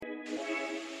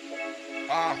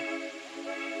Uh,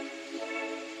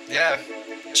 yeah,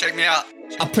 check me out.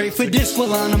 I pray for this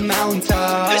one on the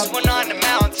mountaintop. This one on the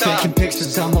mountaintop. Taking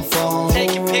pictures on my phone.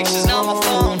 Taking pictures on my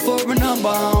phone. For a number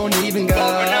I don't even got.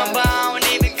 For a number I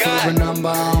don't even got. For a number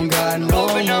I don't got no more.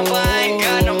 For a number I ain't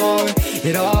got no more.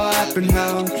 It all happened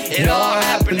how. It all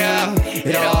happened how.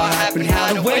 It all happened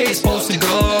how the way it's supposed to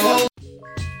go.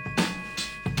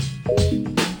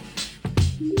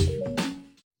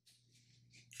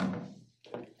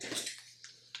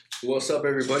 What's up,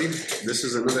 everybody? This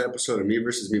is another episode of Me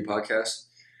versus Me podcast.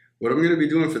 What I'm going to be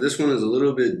doing for this one is a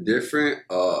little bit different,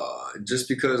 just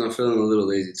because I'm feeling a little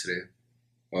lazy today.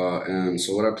 And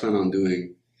so what I plan on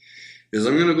doing is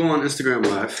I'm going to go on Instagram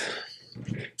Live,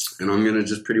 and I'm going to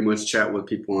just pretty much chat with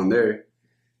people on there,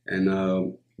 and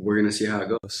we're going to see how it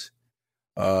goes.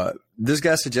 This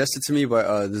guy suggested to me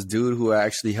by this dude who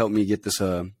actually helped me get this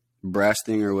brass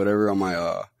thing or whatever on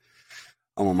my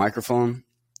microphone.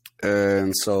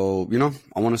 And so,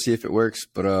 I want to see if it works,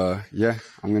 but yeah,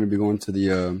 I'm going to be going to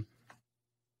the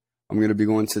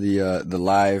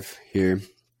live here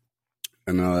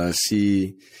and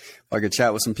see if I could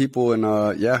chat with some people and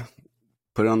yeah,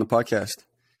 put it on the podcast.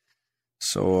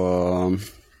 So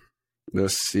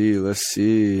let's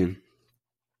see.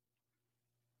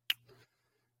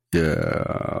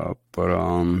 Yeah, but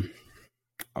all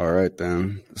right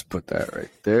then. Let's put that right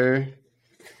there.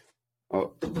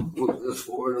 Oh, move this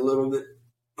forward a little bit.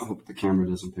 I hope the camera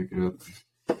doesn't pick it up.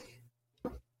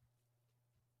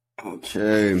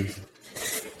 Okay.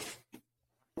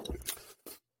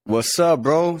 What's up,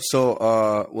 bro?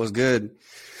 So, what's good?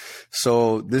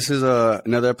 So, this is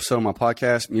another episode of my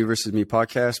podcast, Me versus Me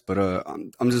podcast, but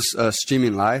I'm just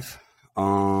streaming live.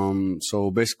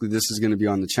 So basically, this is going to be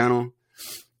on the channel.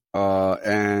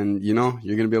 And, you're going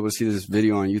to be able to see this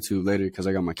video on YouTube later because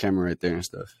I got my camera right there and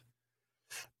stuff.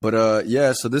 But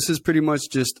yeah, so this is pretty much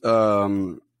just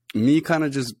me kind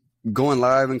of just going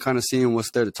live and kind of seeing what's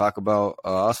there to talk about.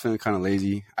 I was feeling kind of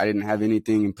lazy. I didn't have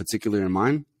anything in particular in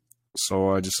mind.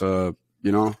 So I just,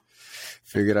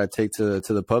 figured I'd take to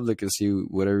the public and see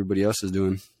what everybody else is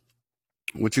doing.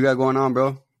 What you got going on,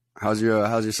 bro? How's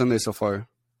your Sunday so far?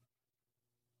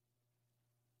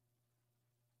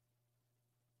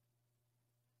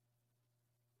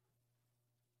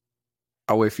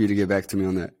 I'll wait for you to get back to me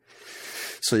on that.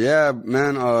 So yeah,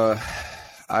 man, I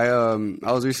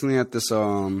was recently at this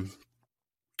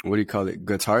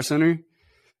Guitar Center,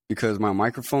 because my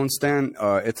microphone stand,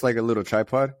 it's like a little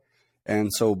tripod.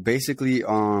 And so basically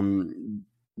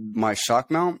my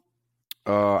shock mount,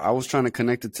 I was trying to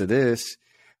connect it to this,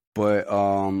 but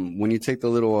when you take the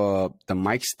little the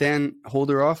mic stand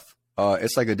holder off,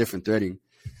 it's like a different threading.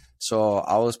 So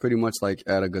I was pretty much like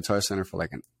at a Guitar Center for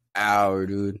like an hour,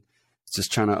 dude.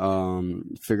 Just trying to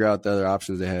figure out the other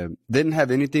options they had. Didn't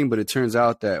have anything, but it turns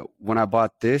out that when I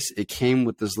bought this, it came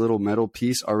with this little metal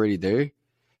piece already there,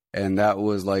 and that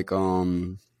was like free.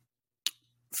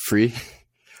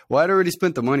 Well, I'd already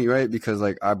spent the money, right? Because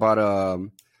like I bought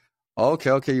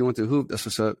okay, you went to Hoop. That's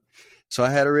what's up. So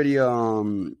I had already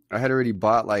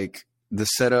bought like the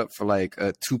setup for like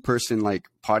a 2-person like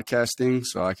podcasting,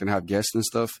 so I can have guests and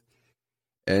stuff,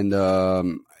 and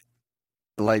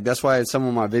like that's why in some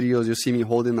of my videos you'll see me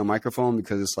holding the microphone,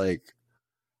 because it's like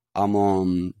I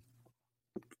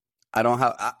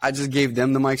just gave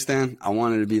them the mic stand. I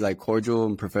wanted to be like cordial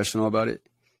and professional about it.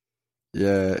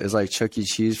 Yeah, it's like Chuck E.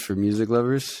 Cheese for music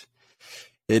lovers.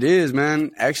 It is,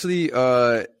 man. Actually,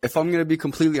 if I'm gonna be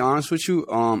completely honest with you,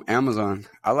 Amazon.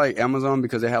 I like Amazon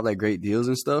because they have like great deals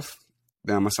and stuff.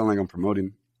 Damn, I sound like I'm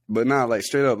promoting, but nah, like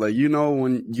straight up, like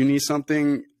when you need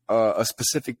something, a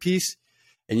specific piece,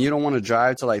 and you don't want to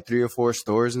drive to like 3 or 4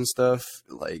 stores and stuff.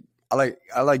 Like I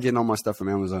like getting all my stuff from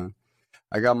Amazon.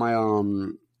 I got my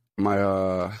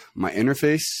my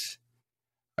interface.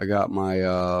 I got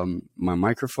my my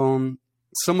microphone.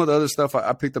 Some of the other stuff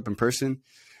I picked up in person,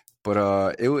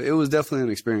 but it was definitely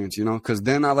an experience, because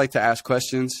then I like to ask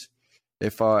questions.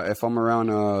 If I'm around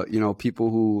people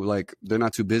who like they're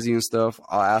not too busy and stuff,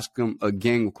 I'll ask them a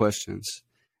gang of questions.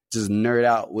 Just nerd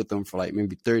out with them for like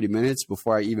maybe 30 minutes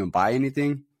before I even buy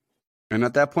anything. And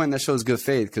at that point, that shows good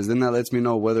faith, because then that lets me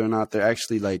know whether or not they're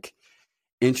actually like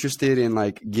interested in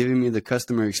like giving me the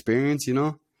customer experience,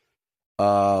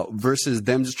 versus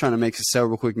them just trying to make a sale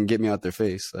real quick and get me out their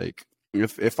face. Like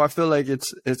if I feel like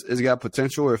it's got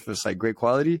potential, or if it's like great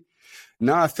quality,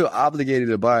 now I feel obligated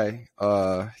to buy.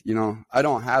 I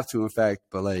don't have to, in fact,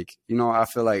 but like, I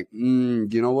feel like,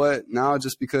 you know what? Now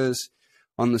just because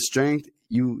on the strength,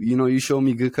 you show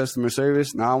me good customer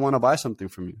service, now I want to buy something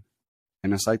from you.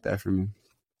 And it's like that for me.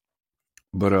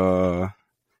 But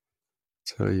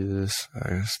tell you this,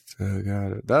 I still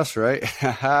got it. That's right.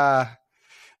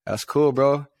 That's cool,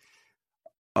 bro.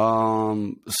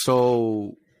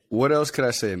 So what else could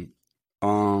I say?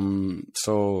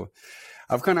 So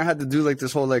I've kind of had to do like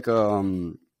this whole like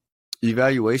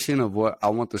evaluation of what I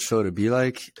want the show to be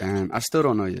like, and I still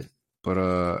don't know yet. But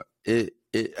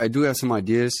I do have some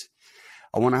ideas.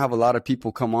 I want to have a lot of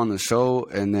people come on the show,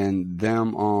 and then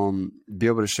them be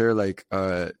able to share like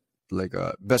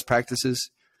best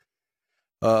practices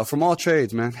from all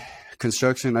trades, man.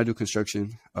 Construction, I do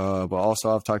construction, but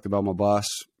also I've talked about my boss,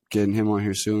 getting him on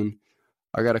here soon.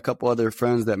 I got a couple other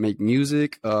friends that make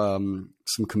music, some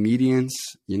comedians,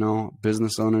 you know,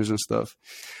 business owners and stuff.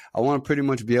 I want to pretty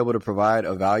much be able to provide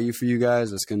a value for you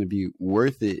guys that's going to be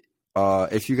worth it.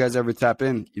 If you guys ever tap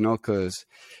in, you know, because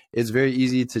it's very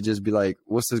easy to just be like,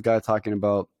 what's this guy talking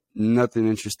about? Nothing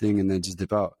interesting, and then just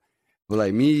dip out. But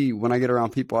like me, when I get around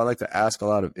people, I like to ask a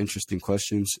lot of interesting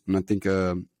questions. And I think,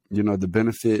 you know, the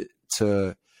benefit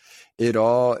to it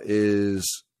all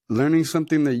is learning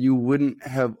something that you wouldn't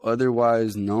have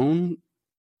otherwise known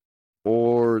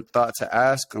or thought to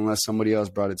ask unless somebody else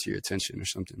brought it to your attention or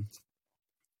something.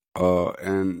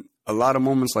 And a lot of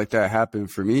moments like that happen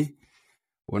for me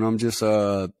when I'm just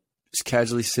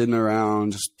casually sitting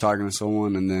around, just talking to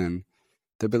someone, and then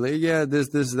they'll be like, yeah, this,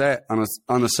 that,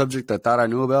 on a subject I thought I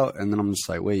knew about, and then I'm just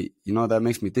like, wait, you know, that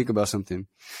makes me think about something.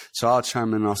 So I'll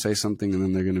chime in and I'll say something, and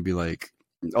then they're going to be like,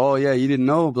 oh, yeah, you didn't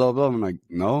know, blah, blah. I'm like,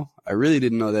 no, I really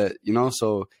didn't know that, you know?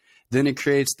 So then it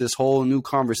creates this whole new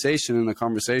conversation in the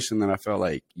conversation that I felt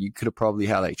like you could have probably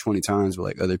had like 20 times with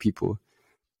like other people,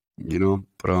 you know?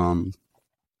 But,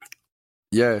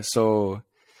 yeah, so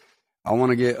I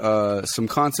want to get some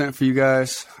content for you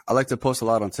guys. I like to post a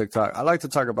lot on TikTok. I like to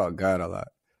talk about God a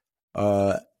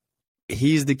lot.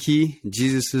 He's the key.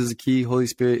 Jesus is the key. Holy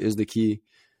Spirit is the key.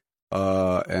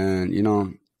 And, you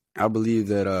know, I believe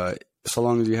that so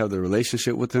long as you have the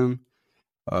relationship with him,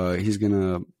 he's going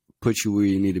to put you where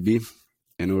you need to be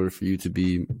in order for you to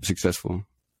be successful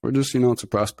or just, you know, to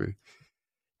prosper.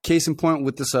 Case in point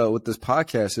with this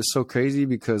podcast, it's so crazy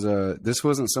because this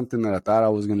wasn't something that I thought I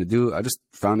was going to do. I just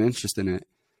found interest in it.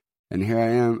 And here I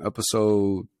am,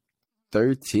 episode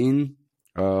 13,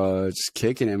 just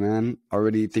kicking it, man.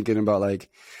 Already thinking about like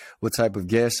what type of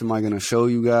guests am I going to show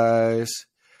you guys?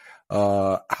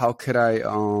 How could I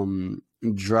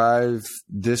drive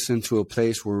this into a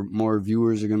place where more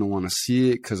viewers are going to want to see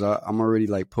it? Because I'm already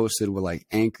like posted with like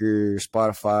Anchor,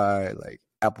 Spotify, like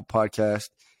Apple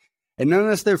Podcast. And none of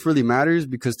that stuff really matters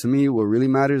because to me, what really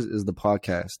matters is the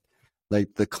podcast.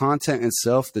 Like the content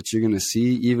itself that you're going to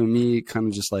see, even me kind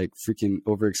of just like freaking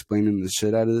over explaining the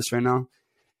shit out of this right now,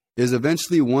 is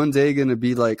eventually one day going to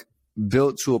be like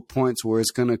built to a point where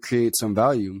it's going to create some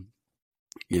value,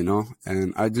 you know?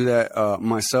 And I do that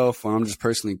myself when I'm just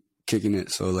personally kicking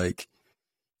it. So like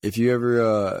if you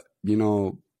ever, you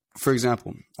know, for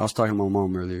example, I was talking to my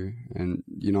mom earlier and,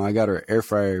 you know, I got her air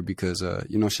fryer because,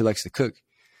 you know, she likes to cook.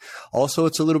 Also,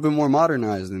 it's a little bit more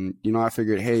modernized and, you know, I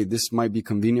figured, hey, this might be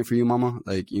convenient for you, mama.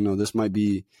 Like, you know, this might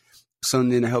be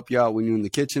something to help you out when you're in the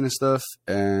kitchen and stuff.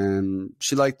 And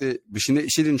she liked it, but she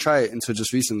didn't try it until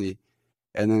just recently.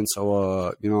 And then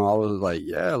so, you know, I was like,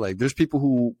 yeah, like there's people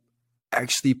who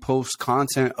actually post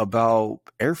content about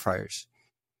air fryers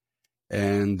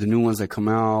and the new ones that come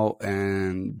out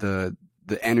and the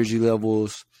energy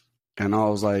levels. And I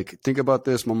was like, think about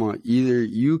this, mama. Either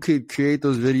you could create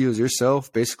those videos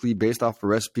yourself, basically based off of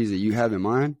recipes that you have in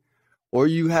mind, or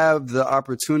you have the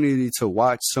opportunity to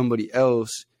watch somebody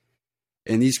else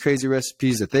and these crazy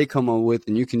recipes that they come up with,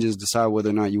 and you can just decide whether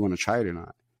or not you want to try it or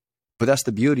not. But that's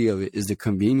the beauty of it, is the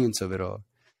convenience of it all,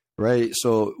 right?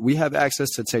 So we have access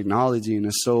to technology, and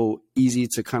it's so easy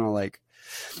to kind of like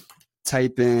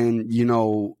type in, you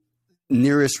know,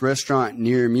 nearest restaurant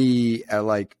near me at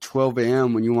like 12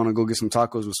 a.m. when you want to go get some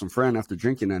tacos with some friend after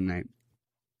drinking that night.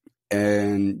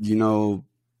 And, you know,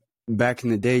 back in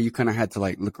the day, you kind of had to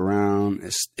like look around.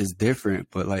 It's different.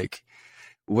 But like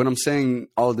what I'm saying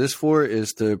all this for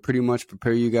is to pretty much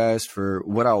prepare you guys for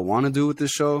what I want to do with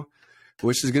this show,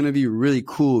 which is going to be really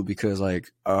cool because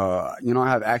like, you know,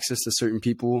 I have access to certain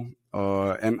people.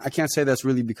 And I can't say that's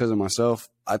really because of myself.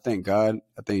 I thank God.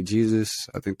 I thank Jesus.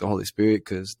 I thank the Holy Spirit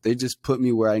because they just put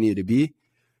me where I need to be.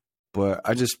 But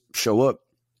I just show up.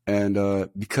 And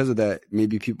because of that,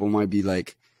 maybe people might be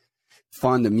like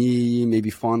fond of me, maybe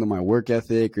fond of my work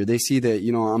ethic, or they see that,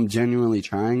 you know, I'm genuinely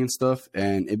trying and stuff.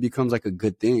 And it becomes like a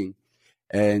good thing.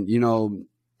 And, you know,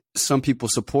 some people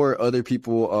support, other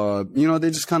people, you know, they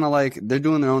just kind of like, they're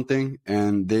doing their own thing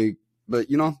and but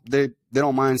you know, they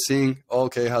don't mind seeing, oh,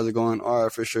 okay, how's it going? All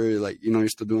right, for sure. Like, you know, you're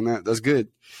still doing that. That's good.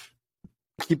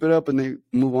 Keep it up and they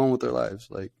move on with their lives.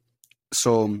 Like,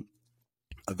 so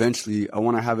eventually I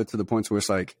want to have it to the point where it's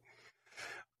like,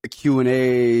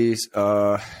 Q&As,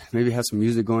 maybe have some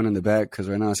music going in the back because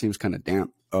right now it seems kind of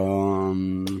damp.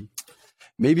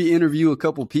 Maybe interview a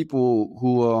couple people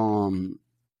who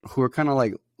are kind of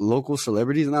like local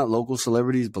celebrities, not local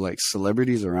celebrities, but like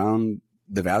celebrities around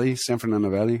the Valley, San Fernando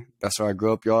Valley. That's where I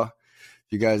grew up, y'all.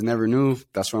 If you guys never knew,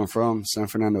 that's where I'm from, San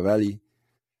Fernando Valley.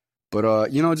 But,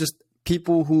 just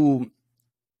people who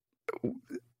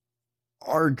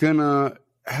are gonna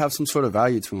have some sort of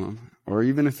value to them, or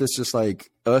even if it's just like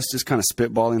us just kind of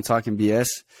spitballing, talking BS,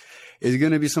 is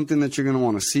going to be something that you're going to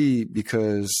want to see,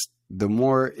 because the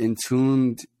more in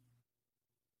tuned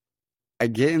I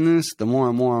get in this, the more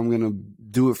and more I'm going to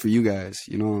do it for you guys,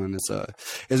 and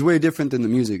it's way different than the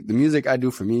music. The music I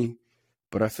do for me,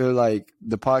 but I feel like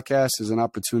the podcast is an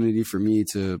opportunity for me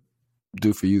to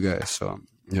do for you guys. So,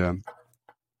 yeah.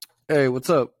 Hey, what's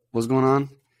up? What's going on?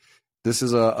 This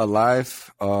is a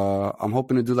live. I'm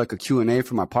hoping to do like a Q&A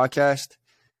for my podcast.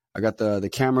 I got the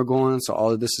camera going, so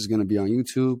all of this is going to be on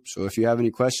YouTube. So if you have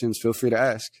any questions, feel free to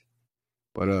ask.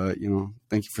 But,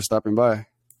 thank you for stopping by.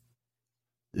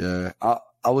 Yeah,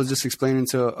 I was just explaining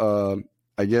to,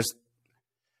 I guess,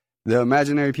 the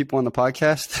imaginary people on the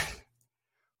podcast.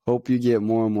 Hope you get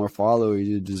more and more followers.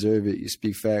 You deserve it. You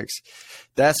speak facts.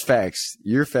 That's facts.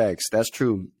 You're facts. That's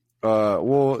true.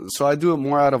 So I do it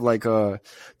more out of like the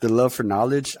love for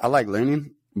knowledge. I like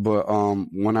learning, but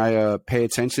when I pay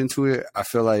attention to it, I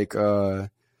feel like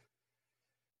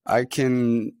I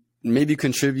can maybe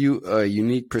contribute a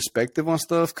unique perspective on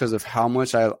stuff because of how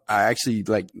much I actually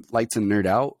like to nerd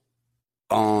out.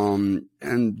 And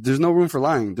there's no room for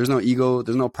lying. There's no ego.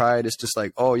 There's no pride. It's just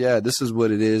like, oh yeah, this is what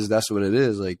it is. That's what it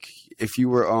is. Like if you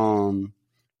were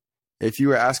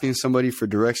asking somebody for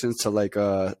directions to like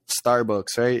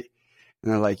Starbucks, right?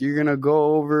 And they're like, you're gonna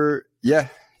go over. Yeah,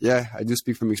 I do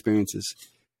speak from experiences.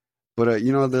 But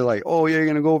they're like, oh yeah, you're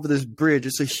gonna go over this bridge.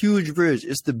 It's a huge bridge.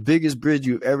 It's the biggest bridge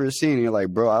you've ever seen. And you're like,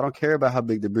 bro, I don't care about how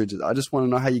big the bridge is. I just want to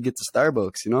know how you get to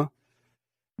Starbucks.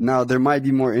 Now there might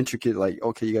be more intricate, like,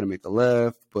 okay, you got to make the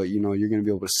left, but you're going to be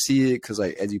able to see it because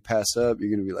like as you pass up, you're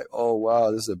going to be like, oh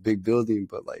wow, this is a big building,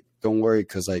 but like don't worry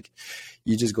because like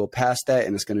you just go past that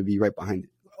and it's going to be right behind it.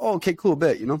 Oh, okay, cool,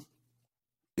 bet.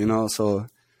 So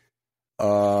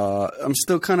I'm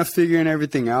still kind of figuring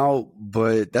everything out,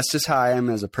 but that's just how I am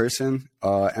as a person.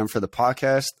 And for the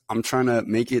podcast, I'm trying to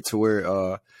make it to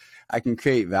where I can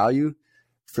create value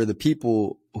for the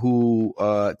people who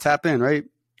tap in, right?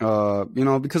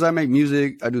 Because I make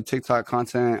music, I do TikTok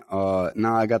content.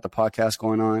 Now I got the podcast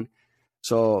going on.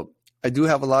 So I do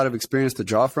have a lot of experience to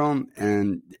draw from,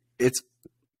 and it's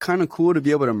kind of cool to be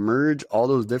able to merge all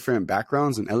those different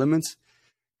backgrounds and elements,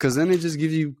 because then it just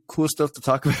gives you cool stuff to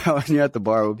talk about when you're at the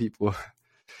bar with people.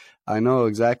 I know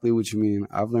exactly what you mean.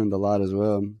 I've learned a lot as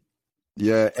well.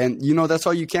 Yeah, and that's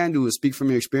all you can do is speak from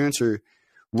your experience or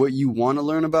what you want to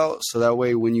learn about, so that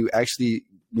way when you actually,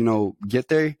 get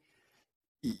there,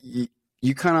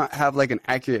 you kind of have like an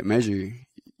accurate measure.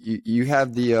 You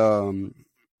have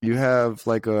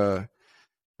like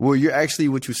you're actually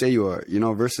what you say you are,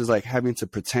 versus like having to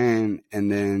pretend,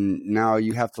 and then now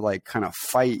you have to like kind of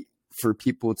fight for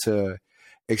people to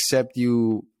accept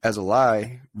you as a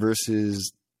lie,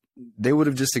 versus they would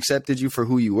have just accepted you for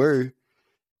who you were.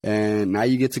 And now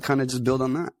you get to kind of just build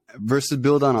on that versus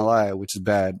build on a lie, which is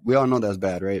bad. We all know that's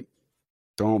bad, right?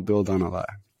 Don't build on a lie.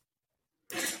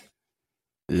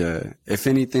 Yeah. If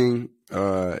anything,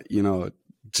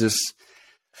 just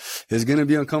it's going to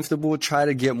be uncomfortable. Try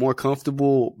to get more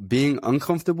comfortable being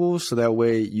uncomfortable so that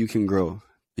way you can grow.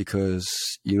 Because,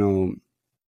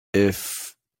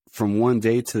 if from one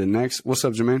day to the next, what's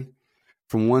up, Jermaine?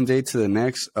 From one day to the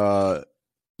next,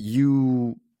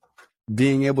 you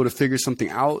being able to figure something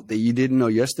out that you didn't know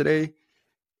yesterday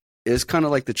is kind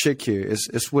of like the trick here.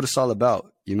 It's what it's all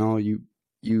about. You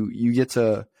get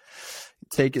to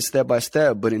take it step by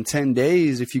step, but in 10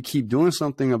 days, if you keep doing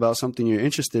something about something you're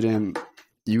interested in,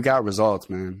 you got results,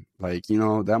 man. Like,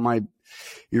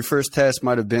 your first test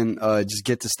might have been just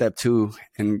get to step 2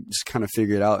 and just kind of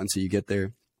figure it out until you get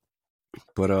there.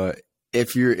 But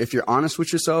if you're honest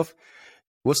with yourself,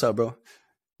 what's up, bro?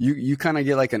 You kind of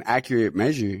get like an accurate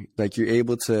measure. Like you're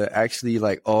able to actually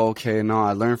like, oh, okay, no,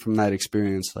 I learned from that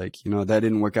experience. Like, that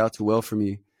didn't work out too well for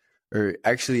me. Or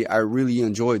actually, I really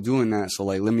enjoy doing that. So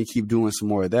like, let me keep doing some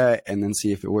more of that and then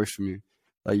see if it works for me.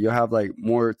 Like you'll have like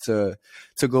more to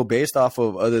go based off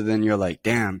of, other than you're like,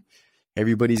 damn,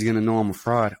 everybody's going to know I'm a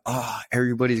fraud.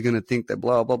 Everybody's going to think that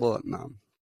blah, blah, blah. No,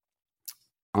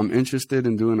 I'm interested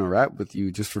in doing a rap with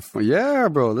you just for fun. Yeah,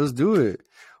 bro, let's do it.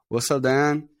 What's up,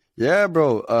 Dan? Yeah,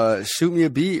 bro, shoot me a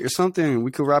beat or something.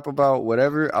 We could rap about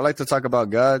whatever. I like to talk about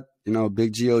God,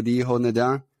 Big God holding it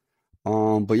down.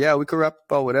 But yeah, we could rap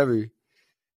about whatever.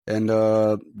 And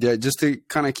yeah, just to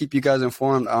kind of keep you guys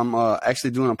informed, I'm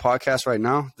actually doing a podcast right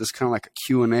now. Just kind of like a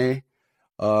Q&A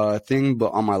thing,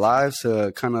 but on my lives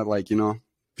to kind of like,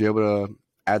 be able to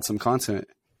add some content.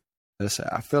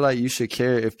 I feel like you should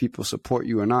care if people support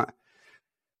you or not.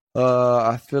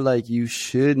 I feel like you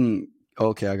shouldn't.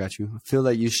 Okay, I got you. I feel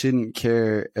like you shouldn't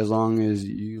care as long as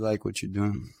you like what you're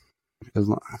doing. As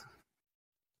long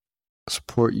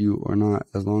support you or not,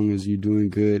 as long as you're doing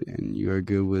good and you are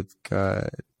good with God,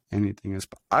 anything is.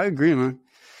 I agree, man.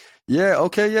 Yeah.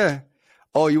 Okay. Yeah.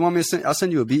 Oh, you want me to send? I'll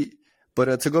send you a beat.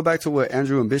 But to go back to what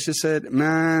Andrew Ambitious said,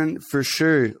 man, for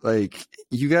sure, like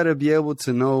you got to be able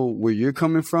to know where you're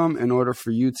coming from in order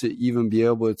for you to even be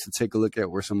able to take a look at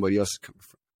where somebody else is coming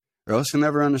from, or else you'll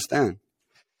never understand.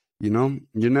 You're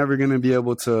never going to be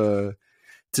able to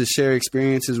share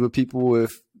experiences with people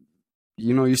if,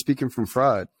 you're speaking from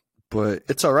fraud. But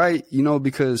it's all right,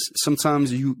 because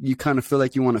sometimes you kind of feel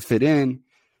like you want to fit in.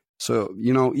 So,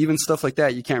 even stuff like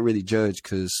that, you can't really judge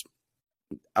because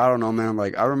I don't know, man.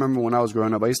 Like, I remember when I was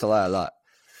growing up, I used to lie a lot.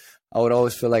 I would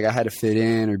always feel like I had to fit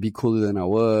in or be cooler than I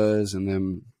was. And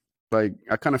then, like,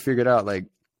 I kind of figured out, like,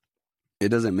 it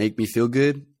doesn't make me feel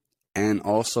good. And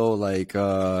also, like,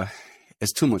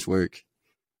 it's too much work.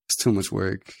 It's too much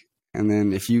work. And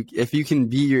then if you can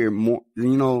be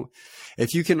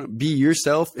if you can be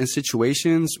yourself in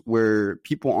situations where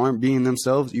people aren't being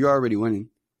themselves, you're already winning.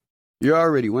 You're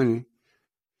already winning.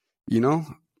 You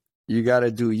got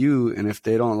to do you. And if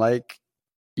they don't like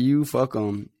you, fuck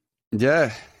them.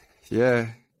 Yeah.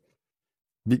 Yeah.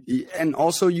 And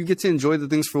also you get to enjoy the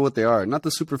things for what they are, not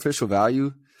the superficial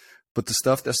value, but the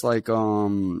stuff that's like, we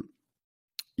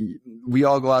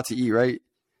all go out to eat, right?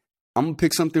 I'm going to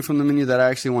pick something from the menu that I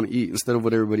actually want to eat instead of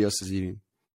what everybody else is eating,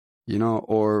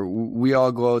 or we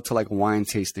all go out to like wine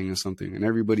tasting or something and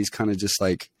everybody's kind of just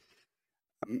like,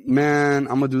 man,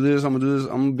 I'm going to do this. I'm going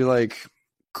to be like,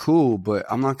 cool, but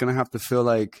I'm not going to have to feel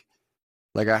like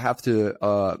I have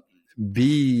to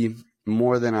be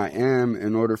more than I am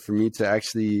in order for me to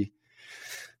actually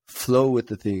flow with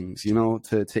the things,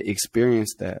 to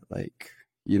experience that, like,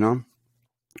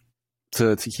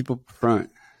 to keep up front.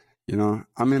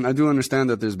 I mean, I do understand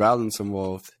that there's balance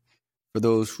involved. For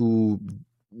those who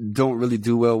don't really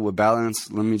do well with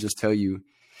balance, let me just tell you,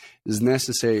 it's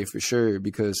necessary for sure,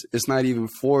 because it's not even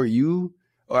for you,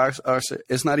 or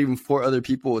it's not even for other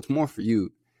people. It's more for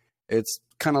you. It's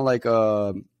kind of like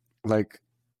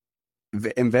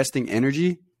investing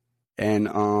energy. And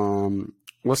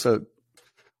what's up,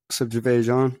 Javay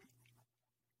John?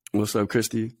 What's up,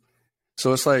 Christy?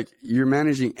 So it's like you're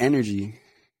managing energy.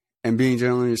 And being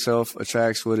genuinely yourself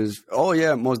attracts what is. Oh,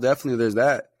 yeah, most definitely there's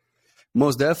that.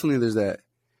 Most definitely there's that.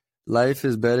 Life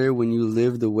is better when you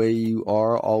live the way you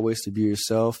are, always to be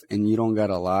yourself, and you don't got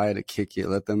to lie to kick it.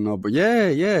 Let them know. But yeah,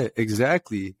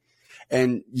 exactly.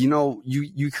 And,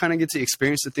 you kind of get to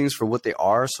experience the things for what they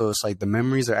are. So it's like the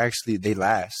memories are actually, they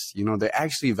last. They're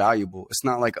actually valuable. It's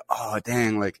not like, oh,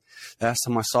 dang, like last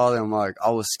time I saw them, like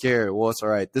I was scared. Well, it's all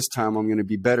right. This time I'm going to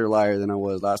be better liar than I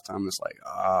was last time. It's like,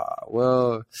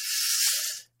 well,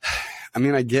 I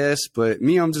mean, I guess, but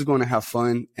me, I'm just going to have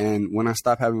fun. And when I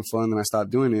stop having fun, then I stop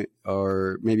doing it.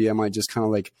 Or maybe I might just kind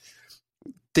of like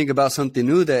think about something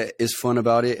new that is fun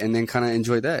about it and then kind of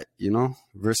enjoy that,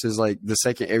 versus like the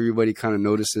second everybody kind of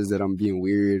notices that I'm being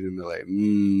weird and they're like,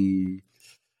 and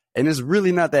it's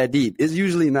really not that deep. It's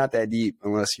usually not that deep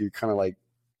unless you're kind of like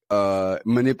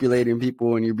manipulating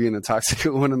people and you're being a toxic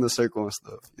one in the circle and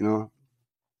stuff,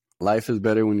 Life is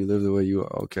better when you live the way you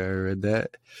are. Okay, I read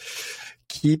that.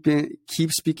 Keep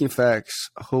speaking facts.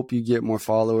 Hope you get more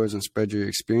followers and spread your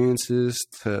experiences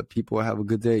to people. Have a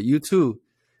good day. You too.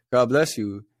 God bless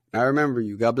you. I remember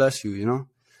you. God bless you,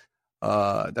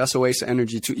 that's a waste of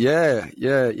energy too.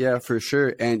 Yeah, for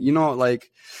sure. And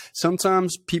like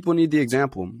sometimes people need the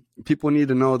example. People need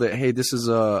to know that, hey, this is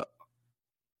a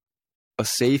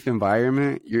safe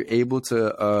environment. You're able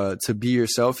to be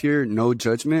yourself here, no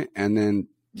judgment. And then,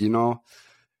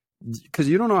 because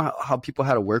you don't know how people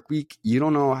had a work week. You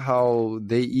don't know how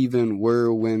they even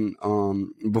were when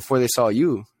before they saw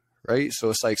you. Right. So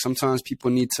it's like sometimes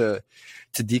people need to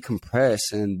decompress,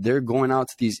 and they're going out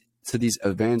to these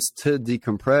events to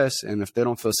decompress. And if they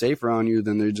don't feel safe around you,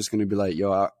 then they're just going to be like,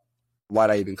 yo, why'd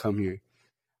I even come here?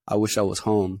 I wish I was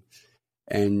home.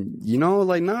 And,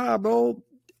 like, nah, bro,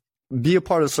 be a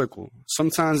part of the circle.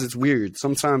 Sometimes it's weird.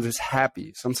 Sometimes it's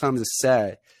happy. Sometimes it's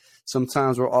sad.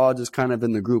 Sometimes we're all just kind of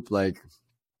in the group. Like,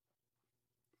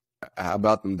 how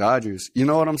about them Dodgers? You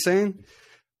know what I'm saying?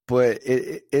 But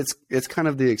it's kind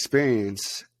of the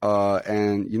experience,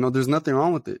 and there's nothing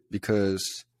wrong with it,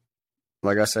 because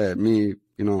like I said, me,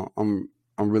 you know, I'm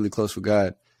really close with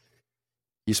God.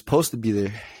 You're supposed to be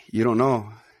there. You don't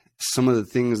know some of the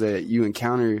things that you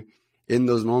encounter in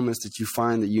those moments that you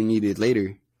find that you needed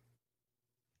later.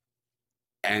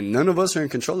 And none of us are in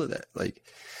control of that. Like,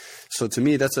 so to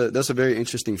me, that's a very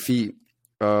interesting feat,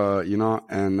 you know,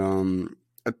 and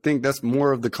I think that's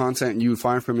more of the content you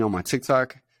find from me on my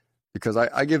TikTok, because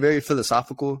I get very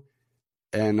philosophical,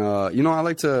 and you know, I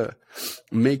like to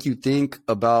make you think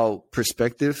about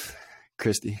perspective.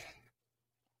 Christy,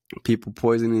 people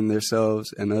poisoning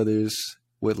themselves and others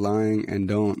with lying and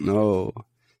don't know.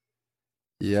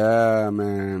 Yeah,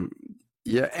 man.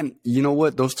 Yeah, and you know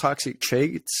what? Those toxic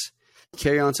traits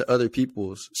carry on to other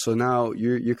people's. So now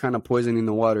you're kind of poisoning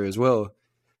the water as well.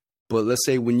 But let's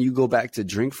say when you go back to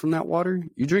drink from that water,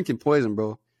 you're drinking poison,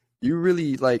 bro. You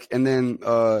really like, and then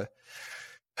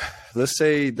let's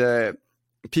say that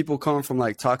people come from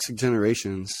like toxic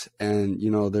generations, and you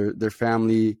know their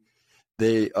family,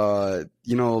 they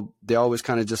you know, they always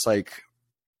kind of just like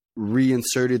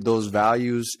reinserted those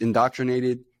values,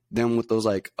 indoctrinated them with those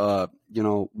like you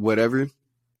know, whatever.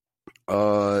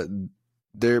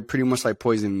 They're pretty much like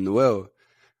poisoning the well.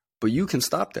 But you can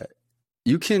stop that.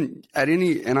 You can, at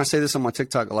any, and I say this on my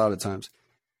TikTok a lot of times,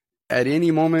 at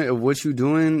any moment of what you're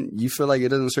doing, you feel like it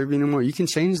doesn't serve you anymore, you can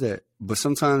change that. But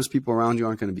sometimes people around you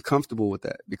aren't going to be comfortable with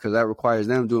that, because that requires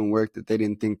them doing work that they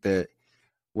didn't think that.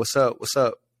 What's up?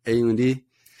 AUND?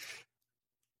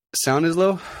 Sound is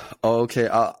low? Oh, okay.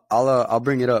 I'll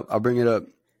bring it up.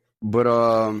 But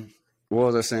what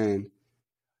was I saying?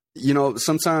 You know,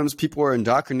 sometimes people are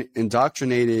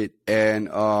indoctrinated, and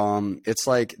it's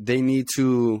like they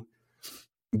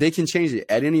can change it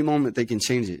at any moment. They can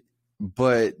change it,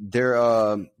 but they're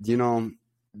you know,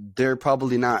 they're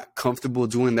probably not comfortable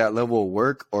doing that level of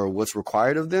work or what's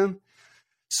required of them.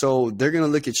 So they're gonna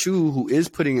look at you, who is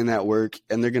putting in that work,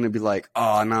 and they're gonna be like,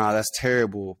 "Oh, nah, that's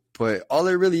terrible." But all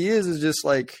it really is just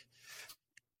like,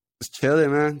 just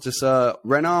chilling, man. Just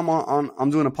right now I'm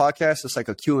doing a podcast. It's like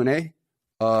a Q&A.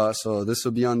 So this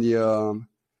will be on the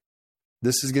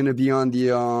this is gonna be on the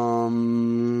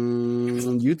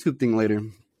YouTube thing later.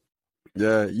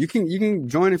 Yeah, you can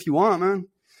join if you want, man.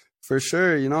 For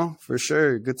sure, you know, for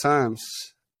sure. Good times.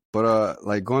 But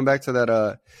like going back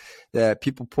to that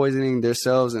people poisoning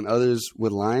themselves and others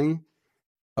with lying,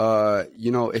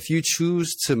 you know, if you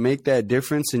choose to make that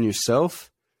difference in yourself,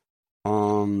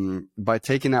 by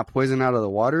taking that poison out of the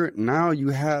water, now you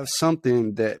have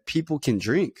something that people can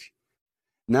drink.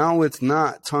 Now it's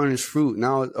not tarnished fruit.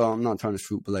 Now, not tarnished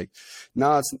fruit, but like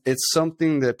now it's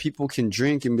something that people can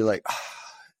drink and be like,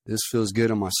 this feels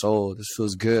good on my soul. This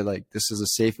feels good. Like this is a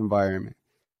safe environment,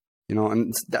 you know.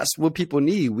 And that's what people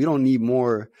need. We don't need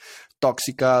more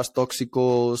toxicos,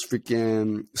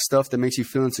 freaking stuff that makes you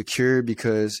feel insecure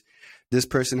because this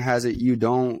person has it, you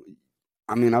don't.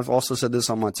 I mean, I've also said this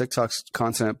on my TikTok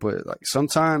content, but like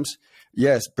sometimes,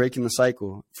 yes, breaking the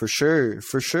cycle for sure.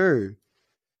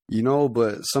 You know,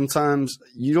 but sometimes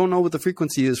you don't know what the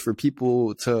frequency is for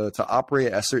people to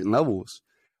operate at certain levels.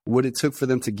 What it took for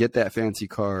them to get that fancy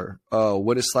car,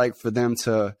 what it's like for them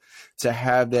to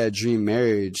have that dream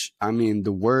marriage. I mean,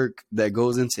 the work that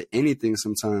goes into anything.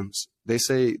 Sometimes they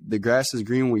say the grass is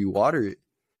green where you water it.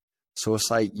 So it's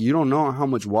like you don't know how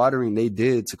much watering they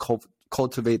did to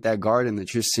cultivate that garden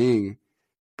that you're seeing,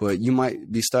 but you might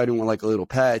be starting with like a little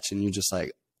patch and you're just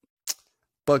like,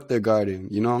 fuck their garden,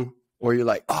 you know? Or you're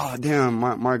like, oh, damn,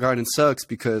 my garden sucks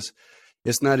because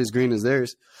it's not as green as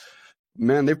theirs.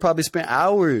 Man, they probably spent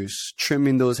hours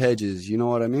trimming those hedges. You know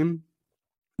what I mean?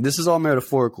 This is all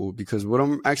metaphorical because what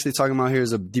I'm actually talking about here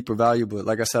is a deeper value. But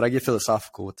like I said, I get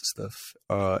philosophical with this stuff.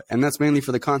 And that's mainly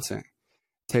for the content.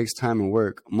 It takes time and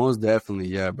work. Most definitely.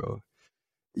 Yeah, bro.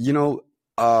 You know,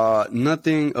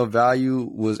 nothing of value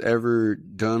was ever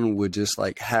done with just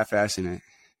like half-assing it.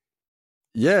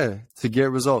 Yeah, to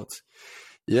get results.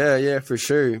 Yeah, for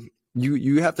sure.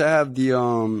 You have to have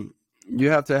the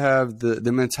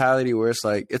mentality where it's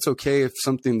like it's okay if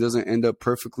something doesn't end up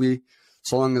perfectly,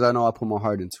 so long as I know I put my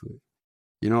heart into it.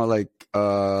 You know, like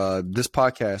this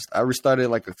podcast, I restarted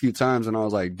like a few times and I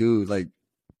was like, dude, like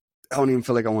I don't even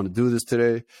feel like I want to do this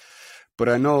today. But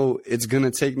I know it's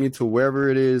gonna take me to wherever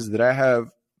it is that I have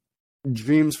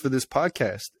dreams for this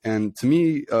podcast. And to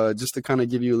me, just to kind of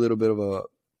give you a little bit of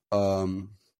a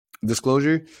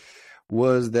disclosure,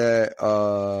 was that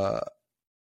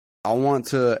I want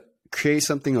to create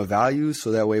something of value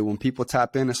so that way when people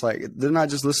tap in, it's like they're not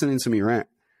just listening to me rant.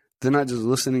 They're not just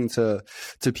listening to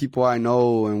people I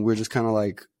know and we're just kind of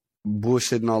like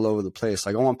bullshitting all over the place.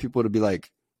 Like I want people to be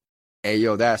like, hey,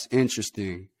 yo, that's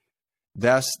interesting.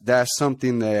 That's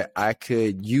something that I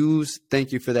could use.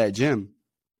 Thank you for that gem.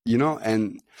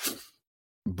 and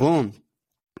boom,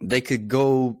 they could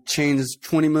go change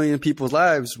 20 million people's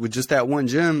lives with just that one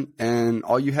gym. And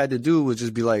all you had to do was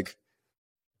just be like,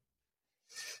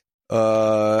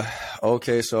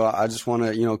 okay, so I just want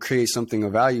to, create something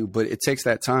of value, but it takes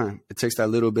that time. It takes that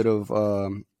little bit of,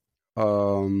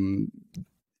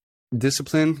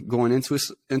 discipline going into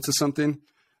something,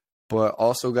 but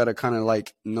also got to kind of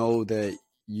like know that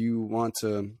you want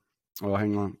to, oh,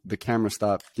 hang on. The camera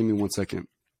stopped. Give me 1 second.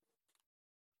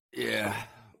 Yeah.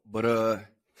 But,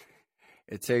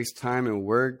 it takes time and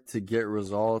work to get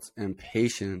results and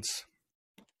patience.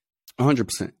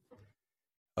 100%.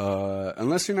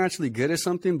 Unless you're naturally good at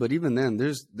something, but even then,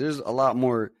 there's a lot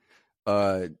more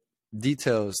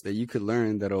details that you could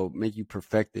learn that'll make you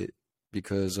perfect it.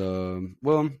 Because, all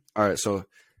right, so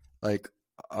like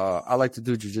I like to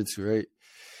do jiu-jitsu, right?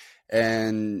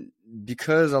 And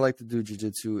because I like to do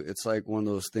jiu-jitsu, it's like one of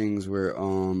those things where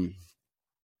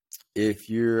if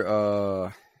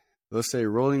you're let's say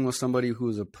rolling with somebody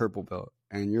who's a purple belt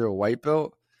and you're a white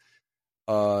belt,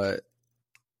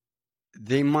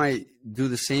 they might do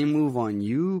the same move on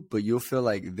you, but you'll feel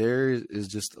like theirs is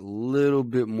just a little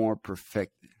bit more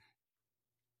perfected.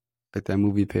 Like that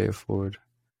movie Pay It Forward.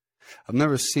 I've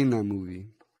never seen that movie.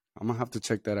 I'm going to have to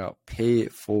check that out. Pay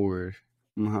It Forward.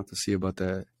 I'm going to have to see about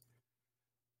that.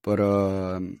 But,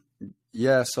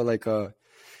 yeah, so like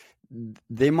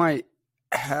they might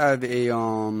have a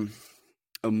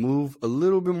move a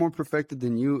little bit more perfected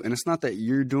than you. And it's not that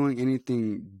you're doing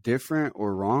anything different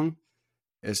or wrong.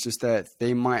 It's just that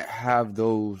they might have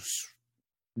those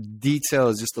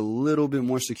details just a little bit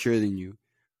more secure than you.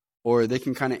 Or they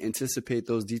can kind of anticipate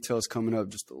those details coming up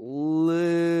just a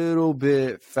little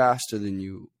bit faster than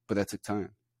you. But that took time.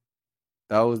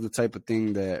 That was the type of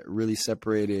thing that really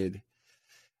separated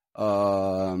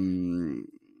the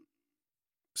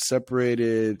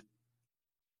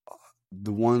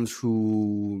ones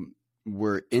who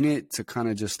were in it to kind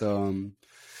of just I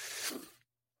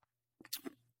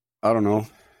don't know,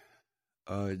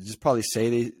 just probably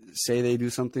say they do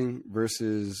something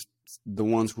versus the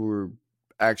ones who were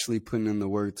actually putting in the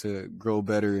work to grow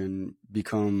better and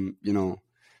become,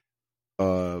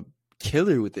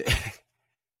 killer with it.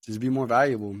 Just be more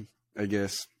valuable, I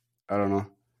guess. I don't know.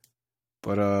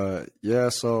 But yeah,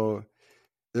 so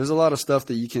there's a lot of stuff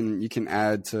that you can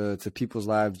add to people's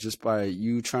lives just by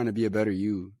you trying to be a better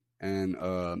you. And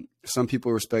some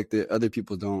people respect it, other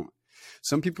people don't.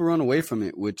 Some people run away from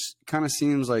it, which kind of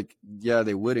seems like, yeah,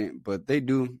 they wouldn't, but they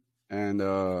do. And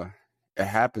it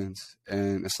happens.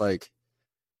 And it's like,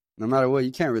 no matter what,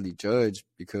 you can't really judge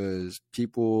because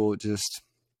people just,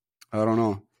 I don't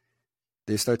know,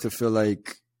 they start to feel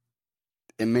like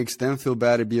it makes them feel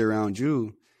bad to be around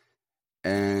you.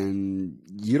 And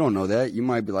you don't know that. You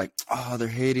might be like, oh, they're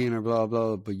hating or blah,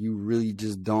 blah, but you really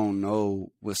just don't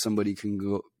know what somebody can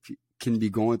be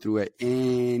going through at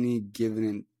any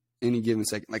given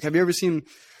second. Like, have you ever seen,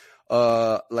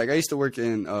 like I used to work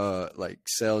in, like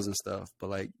sales and stuff, but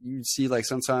like you see like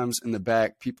sometimes in the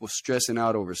back, people stressing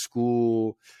out over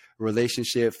school,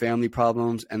 relationship, family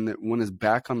problems. And when it's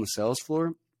back on the sales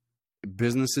floor,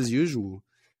 business as usual.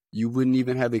 You wouldn't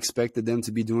even have expected them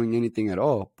to be doing anything at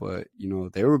all. But,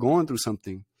 they were going through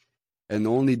something. And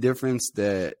the only difference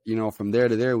that, from there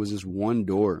to there was just one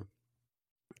door,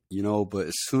 but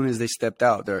as soon as they stepped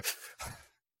out, they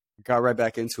got right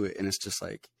back into it. And it's just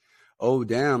like, oh,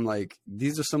 damn, like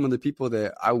these are some of the people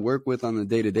that I work with on the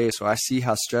day to day. So I see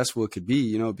how stressful it could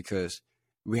be, because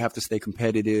we have to stay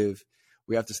competitive.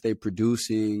 We have to stay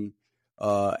producing.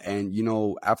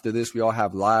 And, after this, we all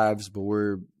have lives, but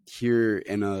we're here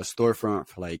in a storefront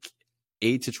for like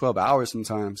 8 to 12 hours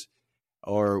sometimes,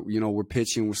 or, we're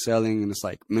pitching, we're selling, and it's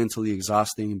like mentally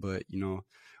exhausting, but,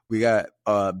 we got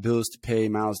bills to pay,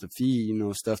 mouths to feed,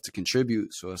 stuff to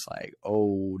contribute. So it's like,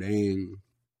 oh, dang.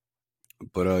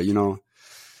 But,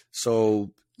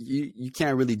 so you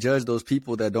can't really judge those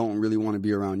people that don't really want to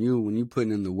be around you when you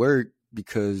putting in the work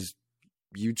because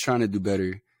you trying to do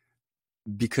better.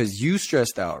 Because you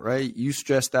stressed out, right? You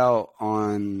stressed out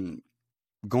on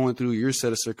going through your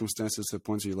set of circumstances to the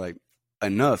point where you're like,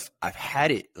 enough. I've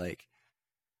had it. Like,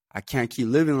 I can't keep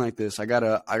living like this. I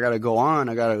gotta go on.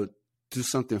 I gotta do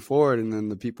something for it. And then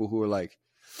the people who are like,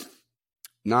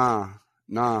 nah,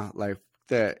 like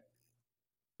that.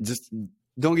 Just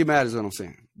don't get mad is what I'm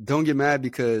saying. Don't get mad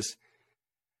because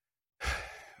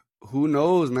who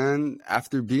knows, man?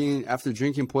 After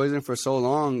drinking poison for so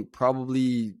long,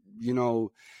 probably,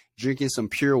 drinking some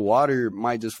pure water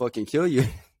might just fucking kill you.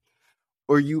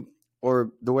 Or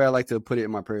the way I like to put it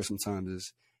in my prayer sometimes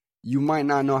is you might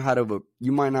not know how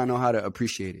to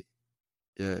appreciate it.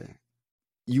 Yeah.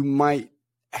 You might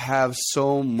have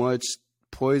so much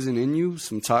poison in you,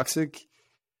 some toxic,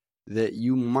 that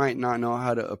you might not know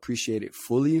how to appreciate it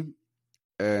fully.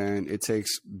 And it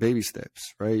takes baby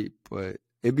steps, right? But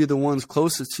it'd be the ones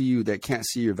closest to you that can't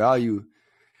see your value.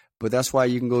 But that's why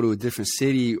you can go to a different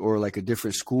city or like a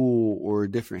different school or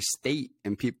a different state,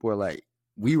 and people are like,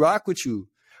 we rock with you.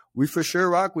 We for sure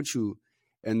rock with you.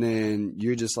 And then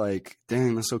you're just like,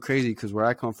 dang, that's so crazy, because where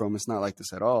I come from, it's not like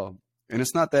this at all. And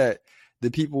it's not that the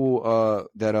people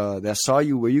that saw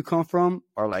you where you come from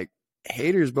are like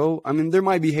haters, bro. I mean, there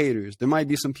might be haters. There might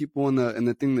be some people in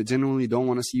the thing that genuinely don't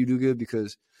want to see you do good,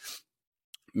 because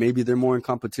maybe they're more in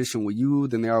competition with you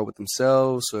than they are with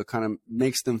themselves. So it kind of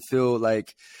makes them feel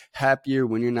like happier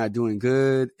when you're not doing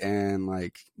good. And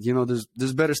like, you know,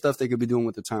 there's better stuff they could be doing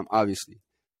with the time, obviously.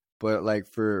 But like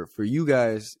for you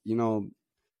guys, you know,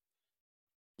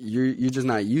 you're just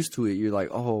not used to it. You're like,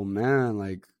 oh man,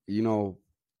 like, you know,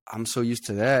 I'm so used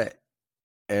to that.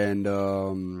 And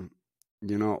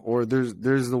you know, or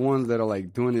there's the ones that are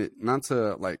like doing it not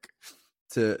to like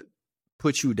to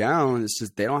put you down. It's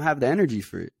just they don't have the energy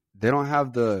for it. They don't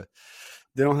have the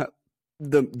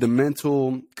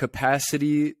mental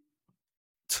capacity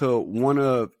to want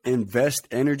to invest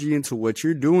energy into what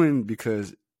you're doing,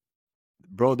 because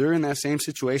bro, they're in that same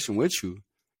situation with you.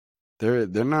 They're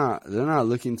not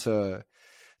looking to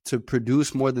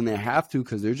produce more than they have to,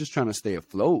 because they're just trying to stay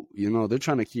afloat. You know, they're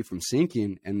trying to keep from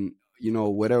sinking, and you know,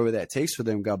 whatever that takes for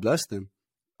them, God bless them.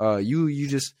 You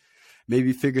just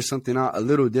maybe figure something out a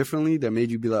little differently that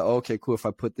made you be like, oh, okay, cool. If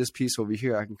I put this piece over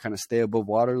here, I can kind of stay above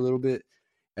water a little bit.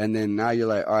 And then now you're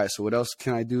like, all right, so what else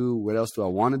can I do? What else do I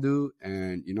want to do?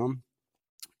 And you know,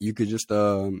 you could just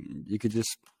I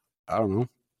don't know,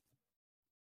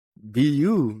 be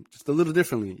you just a little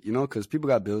differently, you know, because people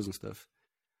got bills and stuff.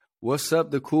 What's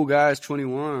up, the cool guys?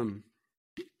 21.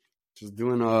 Just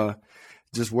doing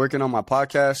just working on my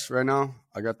podcast right now.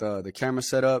 I got the camera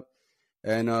set up,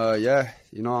 and yeah,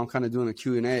 you know, I'm kind of doing a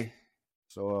Q&A.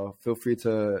 So feel free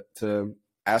to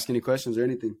ask any questions or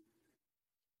anything.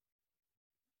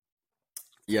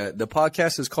 Yeah, the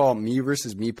podcast is called Me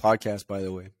versus Me Podcast, by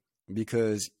the way,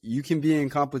 because you can be in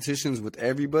competitions with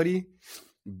everybody,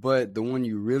 but the one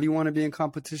you really want to be in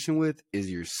competition with is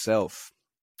yourself.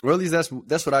 Or at least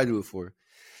that's what I do it for.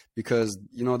 Because,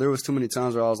 you know, there was too many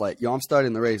times where I was like, yo, I'm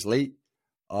starting the race late.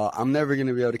 I'm never going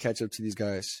to be able to catch up to these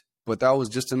guys. But that was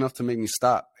just enough to make me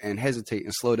stop and hesitate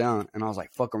and slow down. And I was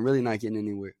like, fuck, I'm really not getting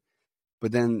anywhere.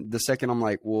 But then the second I'm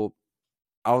like, well,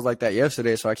 I was like that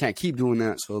yesterday, so I can't keep doing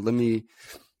that. So let me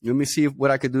see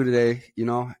what I could do today, you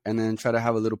know, and then try to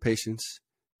have a little patience.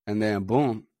 And then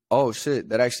boom, oh shit,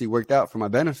 that actually worked out for my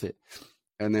benefit.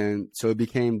 And then so it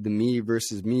became the me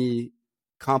versus me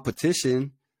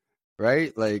competition,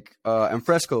 right? Like and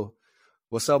Fresco,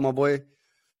 what's up, my boy?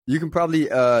 You can probably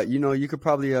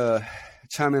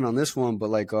chime in on this one, but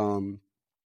like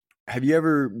have you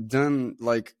ever done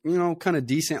like, you know, kind of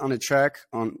decent on a track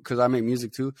on, because I make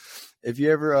music too. If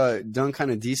you ever done kind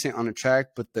of decent on a track,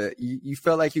 but you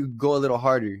felt like you could go a little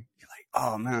harder. You're like,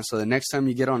 oh man, so the next time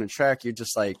you get on a track, you're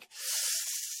just like,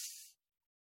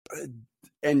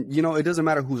 and you know, it doesn't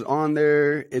matter who's on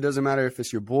there. It doesn't matter if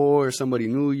it's your boy or somebody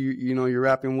new you know you're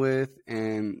rapping with,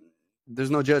 and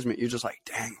there's no judgment. You're just like,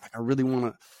 dang, like I really want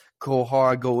to go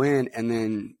hard, go in, and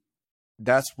then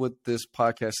that's what this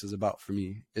podcast is about for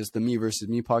me. It's the Me versus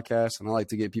Me podcast, and I like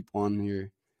to get people on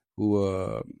here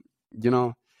who, you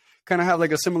know, kind of have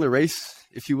like a similar race,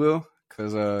 if you will,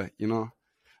 because you know,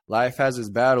 life has its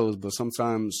battles, but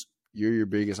sometimes you're your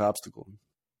biggest obstacle.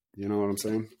 You know what I'm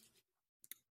saying?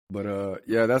 But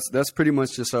yeah, that's pretty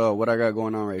much just what I got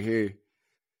going on right here.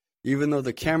 Even though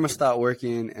the camera stopped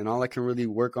working, and all I can really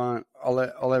work on, all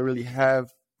I really have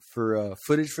for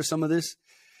footage for some of this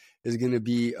is gonna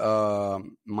be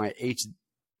my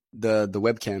the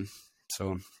webcam.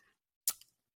 So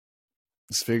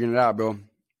just figuring it out, bro.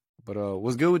 But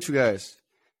what's good with you guys?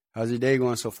 How's your day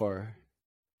going so far?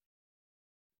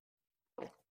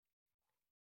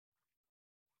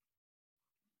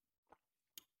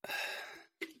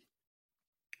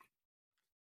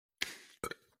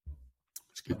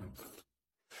 Excuse me.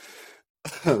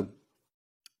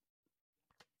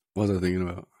 What was I thinking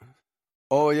about?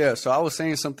 Oh yeah, so I was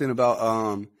saying something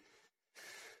about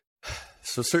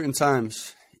so certain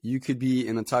times you could be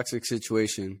in a toxic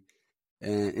situation,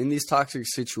 and in these toxic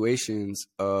situations,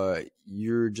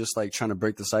 you're just like trying to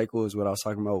break the cycle, is what I was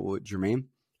talking about with Jermaine.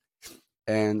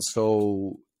 And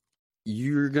so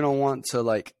you're gonna want to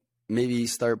like maybe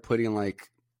start putting like,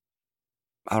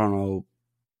 I don't know,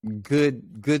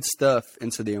 good stuff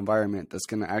into the environment that's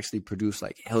gonna actually produce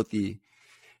like healthy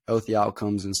healthy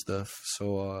outcomes and stuff.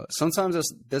 So sometimes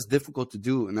that's difficult to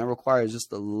do, and that requires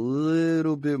just a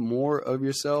little bit more of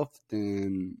yourself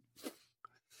than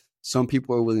some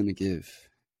people are willing to give,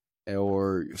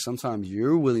 or sometimes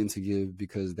you're willing to give,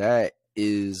 because that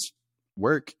is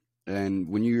work. And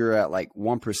when you're at like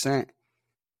 1%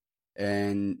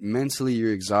 and mentally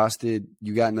you're exhausted,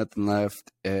 you got nothing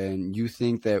left, and you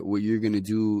think that what you're going to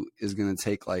do is going to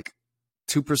take like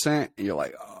 2%, and you're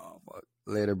like, oh, fuck.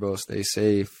 Later, bro, stay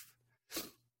safe.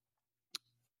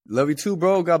 Love you too,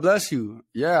 bro. God bless you.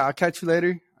 Yeah, I'll catch you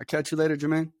later.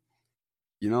 Jermaine.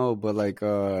 But like,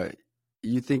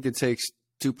 you think it takes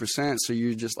 2%, so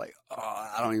you're just like,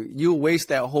 oh, you'll waste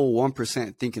that whole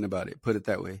 1% thinking about it, put it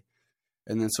that way.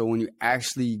 And then so when you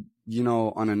actually,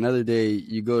 on another day,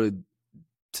 you go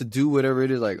to do whatever it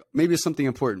is, like maybe it's something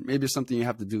important, maybe it's something you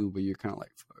have to do, but you're kind of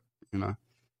like, fuck,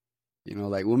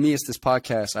 like with me, it's this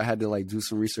podcast. I had to like do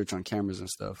some research on cameras and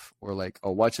stuff, or like,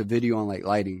 I'll watch a video on like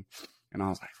lighting. And I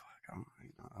was like, fuck,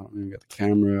 I don't even got the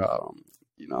camera.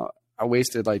 I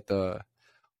wasted like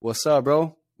what's up,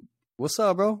 bro?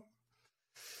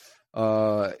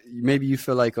 Maybe you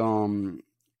feel like, you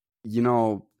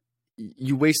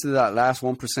wasted that last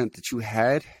 1% that you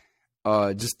had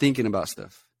just thinking about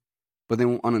stuff. But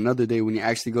then on another day, when you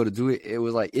actually go to do it, it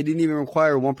was like, it didn't even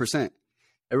require 1%.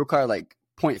 It required like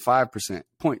 0.5%,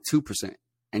 0.2%.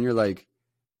 And you're like,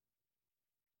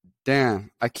 damn,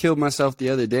 I killed myself the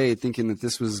other day thinking that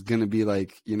this was going to be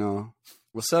like,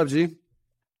 what's up, G?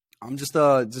 I'm just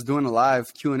doing a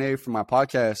live Q&A for my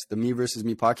podcast, the Me versus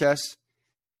Me podcast.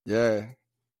 Yeah.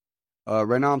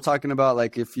 Right now I'm talking about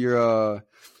like if you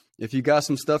got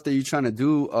some stuff that you're trying to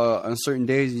do on certain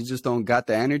days, you just don't got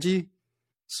the energy.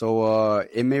 So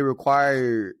it may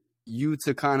require you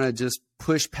to kind of just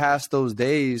push past those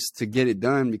days to get it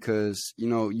done, because,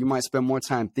 you might spend more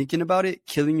time thinking about it,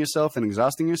 killing yourself and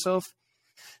exhausting yourself,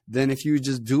 than if you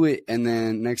just do it. And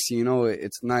then next thing you know,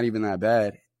 it's not even that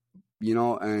bad,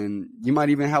 and you might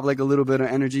even have like a little bit of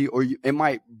energy, or it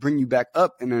might bring you back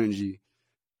up in energy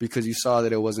because you saw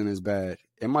that it wasn't as bad.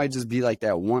 It might just be like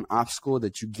that one obstacle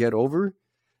that you get over,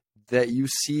 that you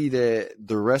see that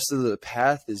the rest of the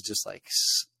path is just like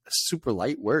super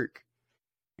light work.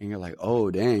 And you're like,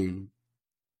 oh, dang,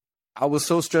 I was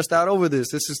so stressed out over this.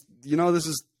 This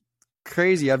is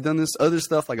crazy. I've done this other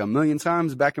stuff like a million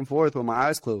times back and forth with my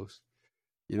eyes closed,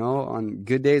 on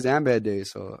good days and bad days.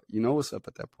 So you know what's up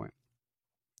at that point.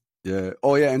 Yeah.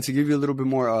 Oh, yeah. And to give you a little bit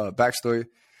more backstory.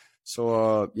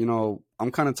 So,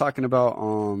 I'm kind of talking about,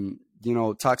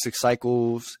 toxic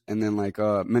cycles, and then like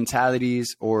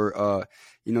mentalities, or,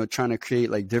 trying to create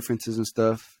like differences and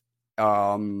stuff.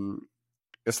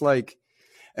 It's like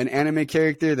an anime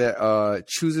character that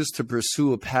chooses to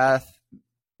pursue a path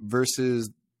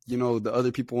versus, the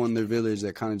other people in their village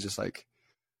that kind of just like,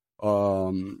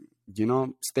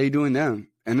 stay doing them.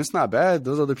 And it's not bad.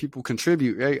 Those other people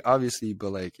contribute, right? Obviously.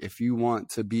 But like, if you want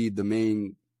to be the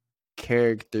main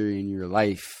character in your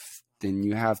life, then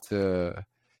you have to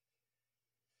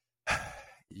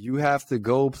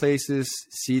go places,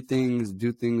 see things,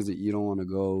 do things that you don't want to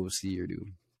go see or do.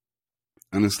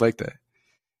 And it's like that.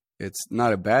 It's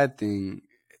not a bad thing.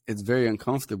 It's very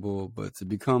uncomfortable, but to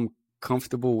become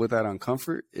comfortable with that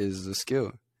uncomfort is a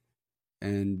skill.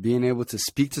 And being able to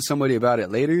speak to somebody about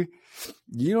it later,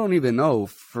 you don't even know.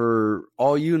 For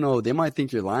all you know, they might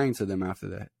think you're lying to them after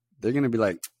that. They're going to be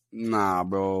like, nah,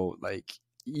 bro, like,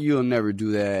 you'll never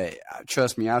do that.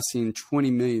 Trust me, I've seen 20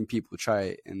 million people try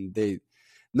it, and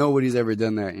nobody's ever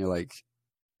done that. And you're like,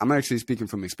 I'm actually speaking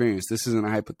from experience. This isn't a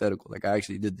hypothetical. Like, I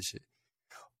actually did this shit.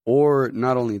 Or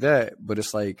not only that, but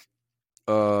it's like,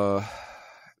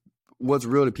 what's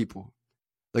real to people?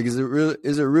 Like, is it real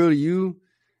to you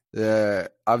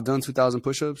that I've done 2,000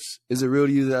 push-ups? Is it real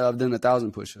to you that I've done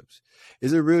 1,000 push-ups?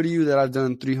 Is it real to you that I've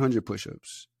done 300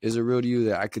 push-ups? Is it real to you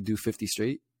that I could do 50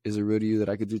 straight? Is it real to you that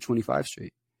I could do 25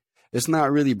 straight? It's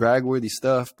not really brag-worthy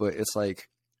stuff, but it's like,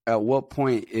 at what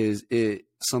point is it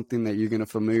something that you're going to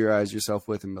familiarize yourself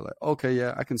with and be like, okay,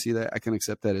 yeah, I can see that. I can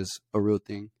accept that as a real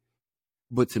thing.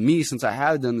 But to me, since I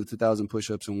have done the 2,000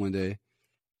 push-ups in one day,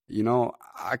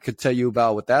 I could tell you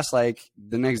about what that's like.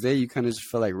 The next day, you kind of just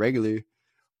feel like regular.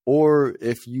 Or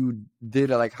if you did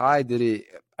it like how I did it,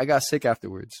 I got sick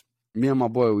afterwards. Me and my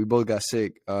boy, we both got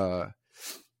sick.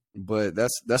 But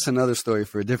that's another story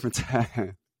for a different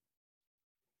time.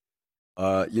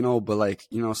 But like,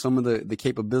 some of the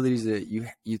capabilities that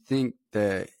you think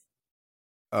that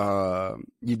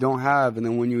you don't have, and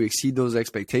then when you exceed those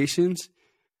expectations,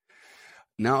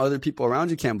 now other people around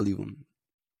you can't believe them,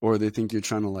 or they think you're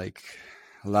trying to like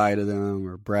lie to them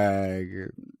or brag,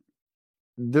 or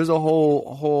there's a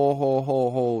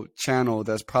whole channel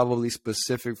that's probably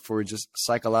specific for just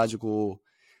psychological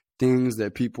things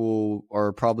that people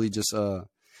are probably just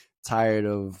tired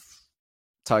of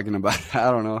talking about.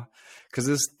 I don't know, because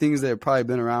there's things that have probably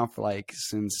been around for like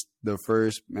since the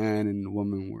first man and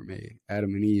woman were made,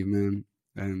 Adam and Eve, man.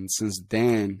 And since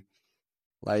then,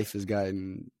 life has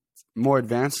gotten more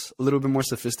advanced, a little bit more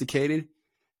sophisticated.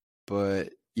 But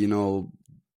you know,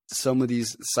 some of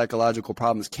these psychological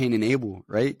problems, Cain and Abel,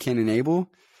 right? Cain and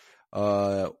Abel,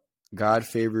 God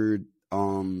favored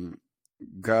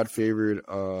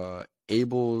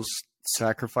Abel's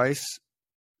sacrifice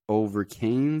over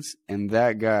Cain's, and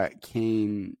that got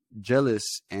Cain jealous,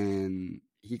 and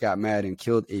he got mad and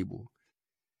killed Abel.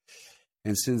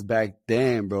 And since back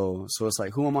then, bro, so it's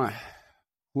like, who am I?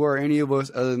 Who are any of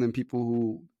us other than people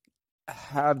who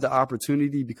have the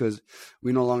opportunity, because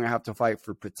we no longer have to fight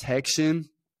for protection?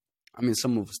 I mean,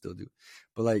 some of us still do,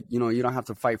 but like, you know, you don't have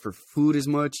to fight for food as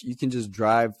much. You can just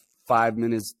drive 5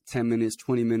 minutes, 10 minutes,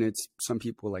 20 minutes. Some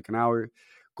people like an hour,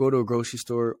 go to a grocery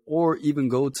store, or even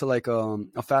go to like a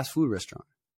fast food restaurant.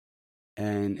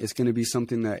 And it's going to be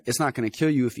something that it's not going to kill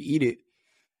you if you eat it.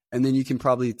 And then you can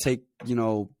probably take, you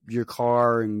know, your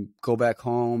car and go back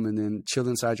home and then chill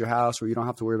inside your house, where you don't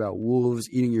have to worry about wolves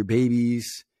eating your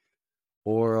babies,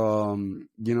 or,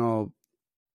 you know,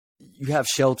 you have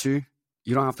shelter.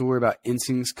 You don't have to worry about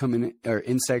insects coming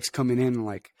in and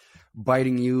like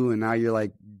biting you. And now you're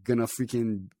like gonna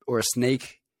or a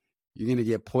snake, you're going to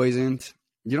get poisoned.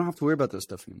 You don't have to worry about that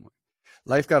stuff anymore.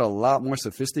 Life got a lot more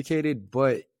sophisticated,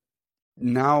 but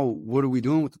now what are we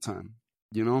doing with the time?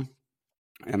 You know?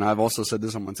 And I've also said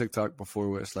this on my TikTok before,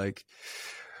 where it's like,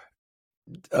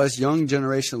 us young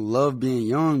generation love being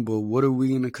young, but what are we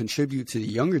going to contribute to the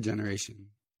younger generation?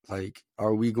 Like,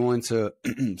 are we going to,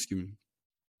 excuse me,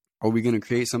 are we going to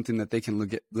create something that they can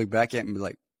look back at and be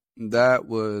like, that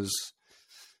was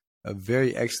a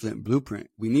very excellent blueprint.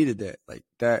 We needed that. Like,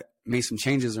 that made some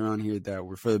changes around here that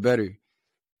were for the better.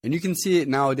 And you can see it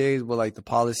nowadays with like the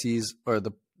policies or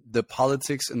the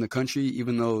politics in the country,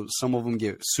 even though some of them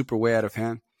get super way out of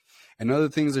hand. And other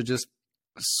things are just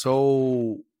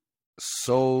so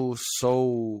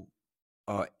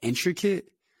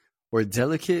intricate or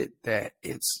delicate that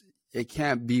it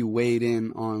can't be weighed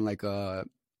in on like a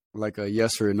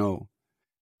yes or a no.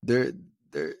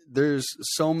 There's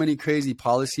so many crazy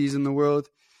policies in the world.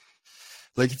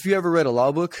 Like, if you ever read a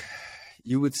law book,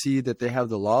 you would see that they have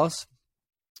the laws,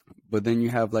 but then you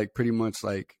have like pretty much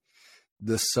like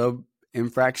the sub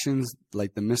infractions,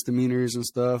 like the misdemeanors and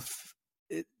stuff.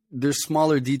 There's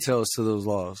smaller details to those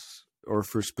laws, or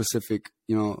for specific,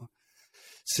 you know,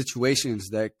 situations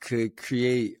that could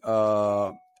create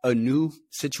a new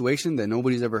situation that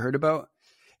nobody's ever heard about.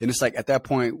 And it's like, at that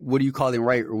point, what are you calling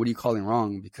right or what are you calling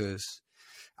wrong? Because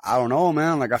I don't know,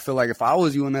 man. Like, I feel like if I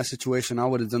was you in that situation, I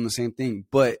would have done the same thing.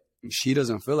 But she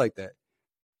doesn't feel like that.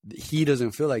 He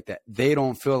doesn't feel like that. They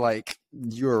don't feel like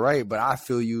you're right, but I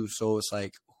feel you. So it's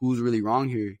like, who's really wrong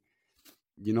here?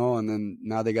 You know, and then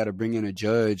now they got to bring in a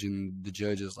judge, and the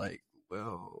judge is like,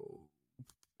 well,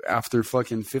 after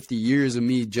fucking 50 years of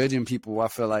me judging people, I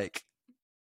feel like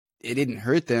it didn't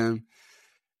hurt them,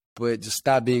 but just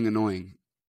stop being annoying.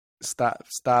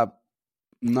 Stop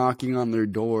knocking on their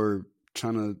door,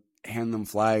 trying to hand them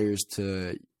flyers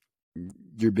to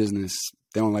your business.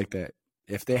 They don't like that.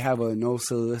 If they have a no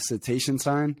solicitation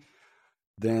sign,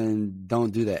 then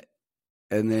don't do that.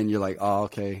 And then you're like, oh,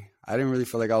 okay. I didn't really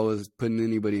feel like I was putting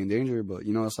anybody in danger, but,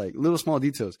 you know, it's like little small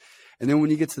details. And then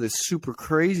when you get to this super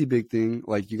crazy big thing,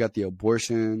 like you got the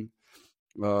abortion,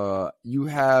 you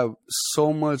have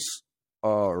so much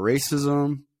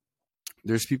racism.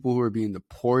 There's people who are being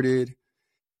deported.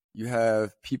 You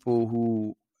have people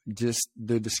who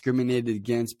they're discriminated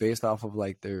against based off of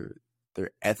like their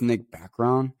ethnic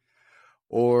background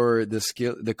or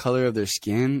the color of their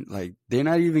skin. Like, they're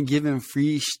not even given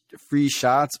free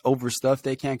shots over stuff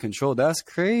they can't control. That's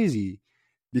crazy,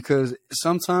 because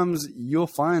sometimes you'll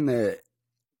find that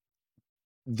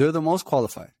they're the most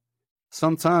qualified.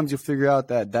 Sometimes you'll figure out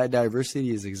that diversity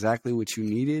is exactly what you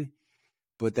needed,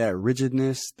 but that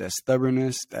rigidness, that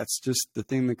stubbornness, that's just the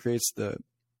thing that creates the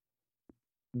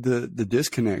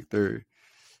disconnect, or,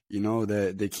 you know,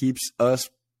 that keeps us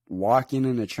walking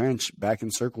in a trench back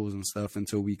in circles and stuff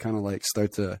until we kind of like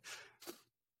start to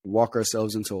walk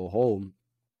ourselves into a hole.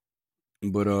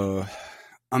 But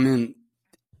I mean,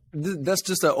 that's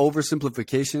just an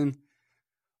oversimplification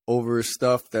over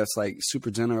stuff that's like super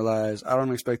generalized. I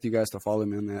don't expect you guys to follow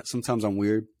me on that. Sometimes I'm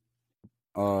weird,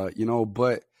 you know,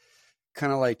 but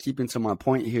kind of like keeping to my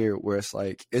point here, where it's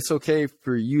like, it's okay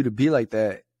for you to be like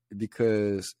that,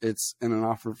 because it's in an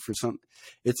offer for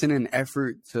it's in an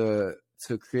effort to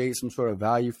create some sort of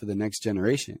value for the next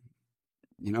generation.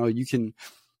 You know,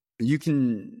 you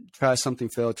can try something,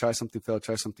 fail, try something, fail,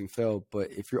 try something, fail.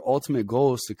 But if your ultimate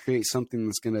goal is to create something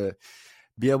that's going to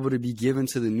be able to be given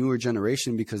to the newer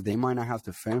generation, because they might not have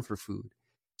to fend for food.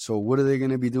 So what are they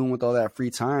going to be doing with all that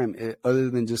free time other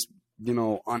than just, you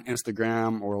know, on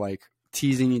Instagram or like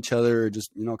teasing each other or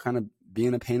just, you know, kind of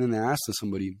being a pain in the ass to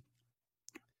somebody?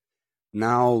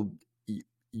 Now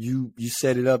you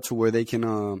set it up to where they can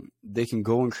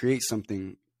go and create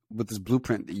something with this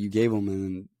blueprint that you gave them.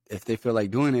 And if they feel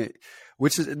like doing it,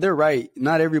 which is, they're right.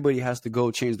 Not everybody has to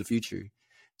go change the future.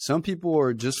 Some people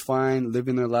are just fine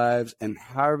living their lives, and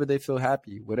however they feel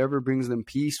happy, whatever brings them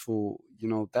peaceful, you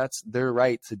know, that's their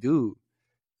right to do.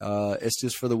 It's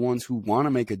just for the ones who want to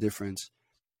make a difference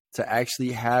to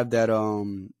actually have that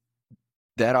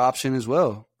option as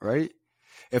well, right?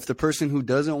 If the person who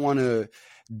doesn't want to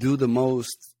do the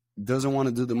most,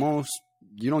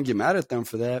 you don't get mad at them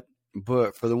for that.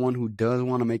 But for the one who does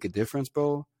want to make a difference,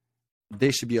 bro,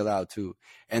 they should be allowed to.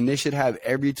 And they should have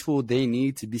every tool they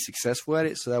need to be successful at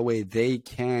it, so that way they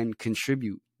can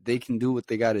contribute. They can do what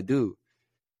they got to do.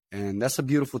 And that's a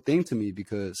beautiful thing to me,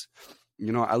 because,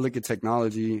 you know, I look at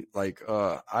technology like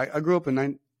I grew up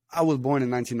I was born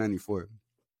in 1994.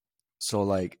 So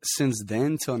like since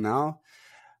then till now,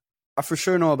 I for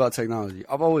sure know about technology.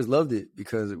 I've always loved it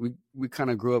because we kind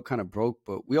of grew up kind of broke,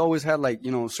 but we always had like,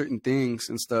 you know, certain things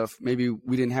and stuff. Maybe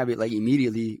we didn't have it like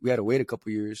immediately. We had to wait a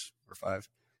couple years or 5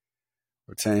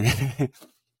 or 10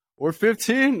 or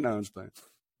 15. No, I'm just playing.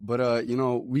 But, you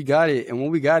know, we got it. And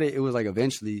when we got it, it was like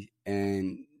eventually,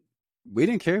 and we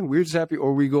didn't care. We were just happy.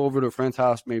 Or we go over to a friend's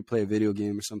house, maybe play a video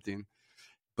game or something.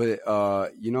 But,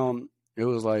 you know, it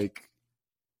was like,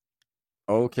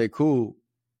 okay, cool.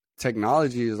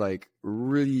 Technology is like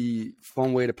really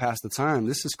fun way to pass the time.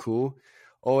 This is cool.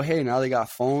 Oh, hey, now they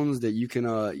got phones that you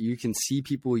can see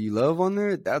people you love on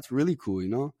there. That's really cool, you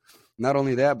know? Not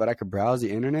only that, but I could browse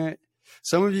the internet.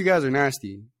 Some of you guys are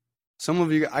nasty. Some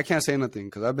of you, I can't say nothing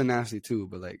because I've been nasty too,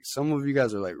 but like some of you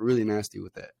guys are like really nasty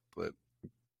with that, but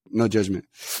no judgment.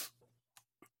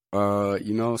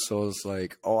 You know, so it's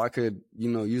like, oh, I could, you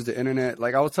know, use the internet.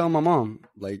 Like I was telling my mom,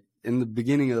 like in the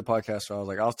beginning of the podcast, so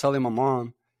I was telling my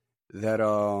mom that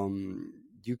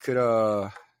you could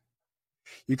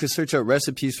search up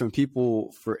recipes from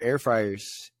people for air fryers,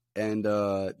 and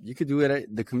you could do it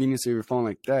at the convenience of your phone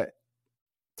like that.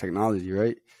 Technology,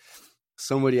 right?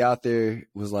 Somebody out there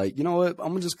was like, you know what? I'm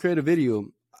gonna just create a video.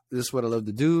 This is what I love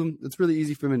to do. It's really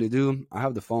easy for me to do. I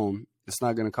have the phone. It's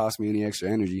not gonna cost me any extra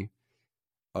energy.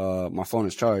 My phone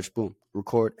is charged. Boom.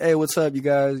 Record. Hey, what's up, you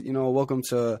guys? You know, welcome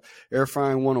to Air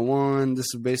Frying 101.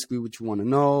 This is basically what you want to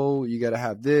know. You got to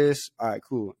have this. All right,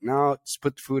 cool. Now just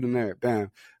put the food in there.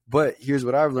 Bam. But here's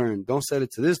what I've learned. Don't set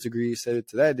it to this degree. Set it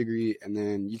to that degree. And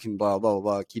then you can blah, blah, blah,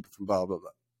 blah. Keep it from blah, blah, blah.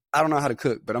 I don't know how to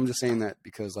cook, but I'm just saying that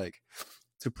because, like,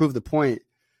 to prove the point,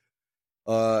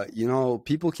 you know,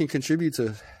 people can contribute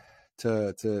to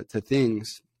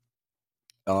things.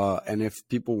 And if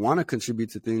people want to contribute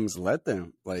to things, let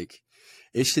them. Like,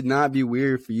 it should not be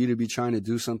weird for you to be trying to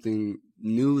do something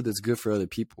new that's good for other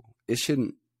people. It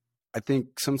shouldn't. I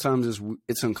think sometimes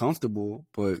it's uncomfortable,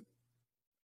 but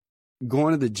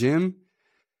going to the gym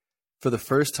for the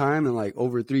first time in like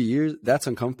over 3 years, that's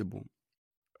uncomfortable.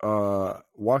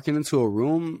 Walking into a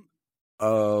room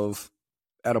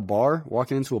at a bar,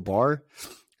 walking into a bar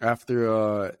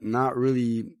after not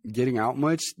really getting out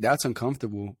much, that's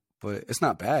uncomfortable. But it's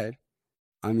not bad.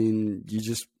 I mean, you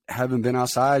just haven't been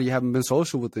outside. You haven't been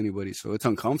social with anybody. So it's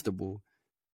uncomfortable.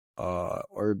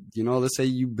 Or, you know, let's say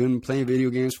you've been playing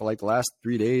video games for like the last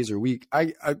 3 days or week.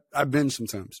 I binge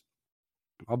sometimes.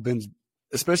 I'll binge,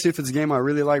 especially if it's a game I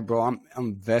really like, bro. I'm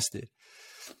invested.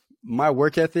 My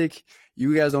work ethic,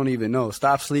 you guys don't even know.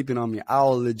 Stop sleeping on me.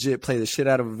 I'll legit play the shit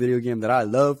out of a video game that I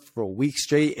love for a week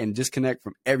straight and disconnect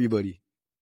from everybody.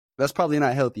 That's probably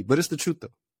not healthy, but it's the truth, though.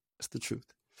 It's the truth.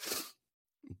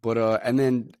 But and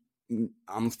then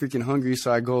I'm freaking hungry,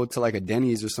 so I go to like a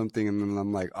Denny's or something, and then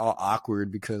I'm like all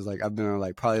awkward because like I've been in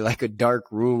like probably like a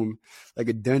dark room, like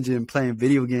a dungeon playing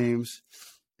video games,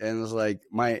 and it's like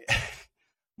my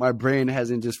brain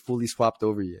hasn't just fully swapped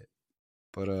over yet.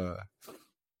 But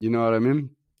you know what I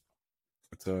mean?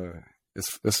 It's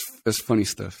funny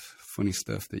stuff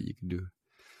that you can do.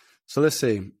 So let's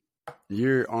say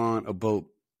you're on a boat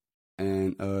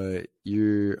and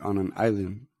you're on an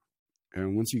island.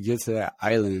 And once you get to that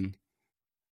island,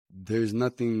 there's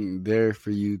nothing there for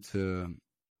you to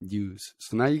use.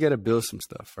 So now you got to build some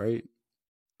stuff, right?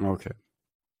 Okay.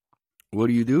 What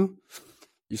do?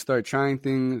 You start trying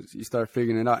things, you start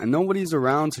figuring it out, and nobody's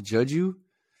around to judge you.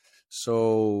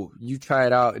 So you try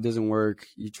it out, it doesn't work.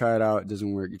 You try it out, it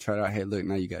doesn't work. You try it out, hey, look,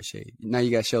 now you got shade. Now you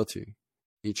got shelter.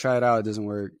 You try it out, it doesn't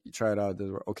work. You try it out, it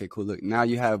doesn't work. Okay, cool. Look, now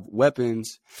you have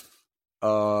weapons,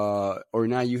 or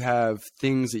now you have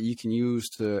things that you can use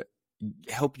to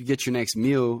help you get your next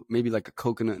meal. Maybe like a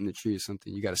coconut in the tree or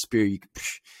something. You got a spear, you can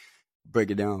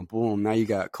break it down. Boom. Now you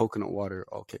got coconut water.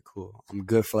 Okay, cool. I'm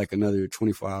good for like another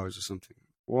 24 hours or something.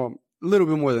 Well, a little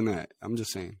bit more than that. I'm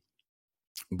just saying.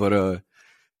 But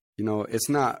you know, it's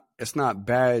not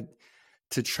bad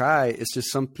to try. It's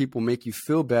just some people make you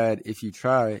feel bad if you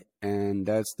try, and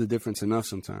that's the difference enough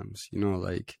sometimes. You know,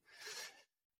 like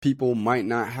people might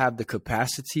not have the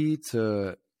capacity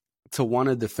to want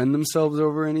to defend themselves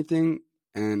over anything,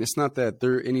 and it's not that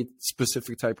they're any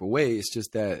specific type of way. It's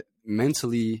just that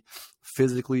mentally,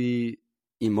 physically,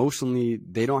 emotionally,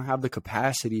 they don't have the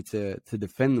capacity to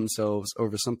defend themselves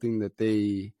over something that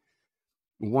they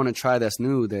want to try that's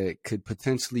new, that could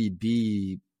potentially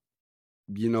be,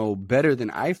 you know, better than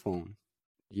iPhone,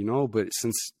 you know. But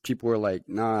since people are like,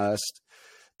 nah,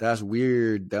 that's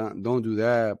weird, don't do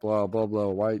that, blah blah blah,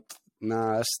 why,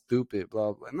 nah, that's stupid,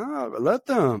 blah blah. Nah, let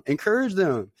them, encourage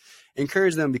them,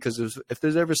 because if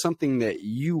there's ever something that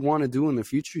you want to do in the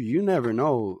future, you never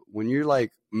know. When you're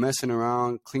like messing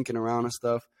around, clinking around and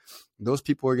stuff, those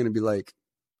people are gonna be like,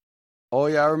 oh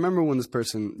yeah, I remember when this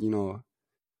person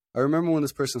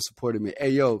supported me. Hey,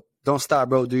 yo, don't stop,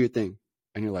 bro. Do your thing.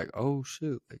 And you're like, oh,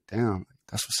 shoot. Like, damn, like,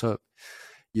 that's what's up.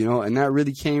 You know, and that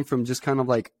really came from just kind of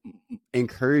like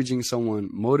encouraging someone,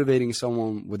 motivating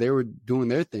someone where they were doing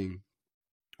their thing.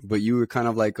 But you were kind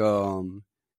of like,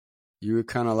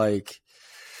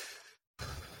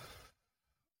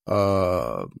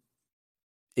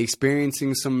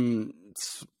 experiencing some,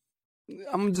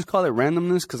 I'm going to just call it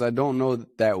randomness, because I don't know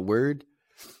that word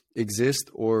exist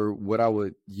or what I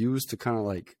would use to kind of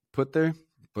like put there,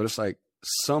 but it's like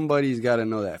somebody's got to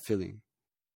know that feeling,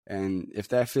 and if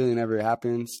that feeling ever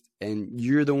happens and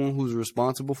you're the one who's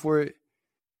responsible for it,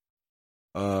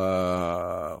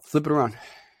 flip it around,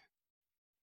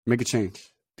 make a change,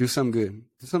 do something good,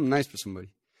 do something nice for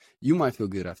somebody. You might feel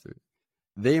good after it.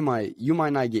 You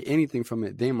might not get anything from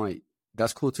it. They might.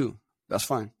 That's cool too. That's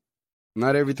fine.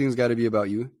 Not everything's got to be about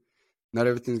you. Not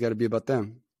everything's got to be about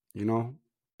them. You know,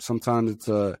 sometimes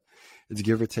it's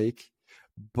give or take,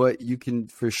 but you can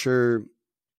for sure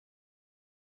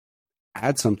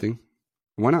add something.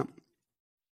 Why not?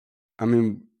 I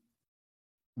mean,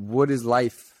 what is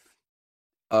life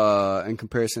in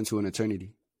comparison to an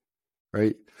eternity,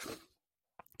 right?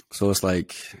 So it's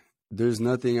like there's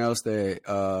nothing else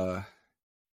that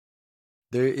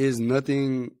there is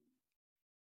nothing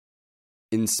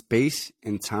in space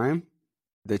and time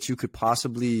that you could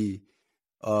possibly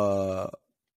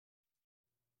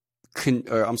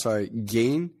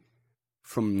gain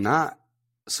from not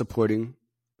supporting.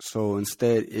 So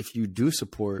instead, if you do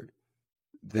support,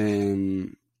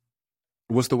 then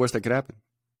what's the worst that could happen?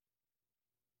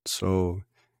 So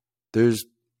there's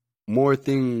more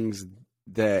things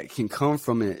that can come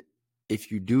from it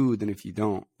if you do than if you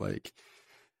don't. Like,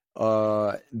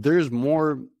 there's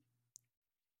more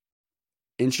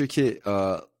intricate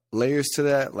layers to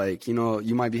that. Like, you know,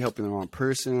 you might be helping the wrong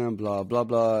person, blah, blah,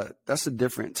 blah. That's a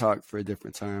different talk for a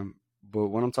different time. But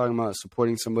what I'm talking about is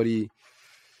supporting somebody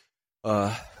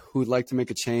who'd like to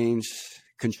make a change,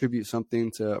 contribute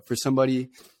something for somebody,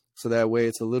 so that way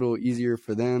it's a little easier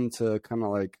for them to kind of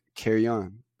like carry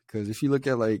on. Because if you look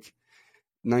at like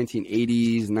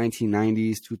 1980s,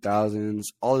 1990s, 2000s,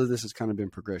 all of this has kind of been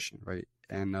progression, right?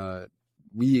 And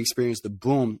we experienced the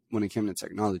boom when it came to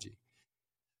technology.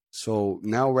 So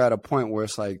now we're at a point where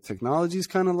it's like technology is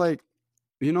kind of like,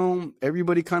 you know,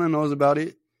 everybody kind of knows about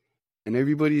it and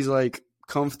everybody's like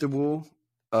comfortable,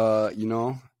 you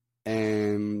know,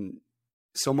 and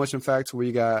so much in fact where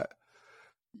you got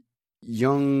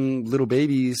young little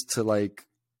babies to like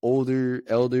elder,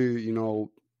 you know,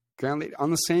 grandly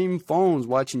on the same phones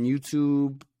watching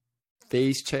YouTube,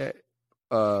 face chat,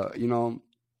 you know,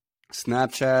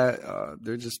 Snapchat,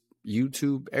 they're just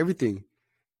YouTube, everything.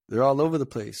 They're all over the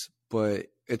place, but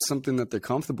it's something that they're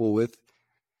comfortable with.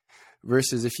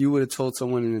 Versus if you would have told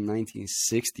someone in the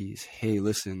 1960s, hey,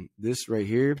 listen, this right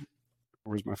here,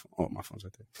 where's my phone? Oh, my phone's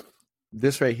right there.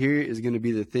 This right here is going to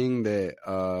be the thing that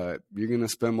you're going to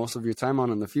spend most of your time on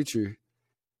in the future.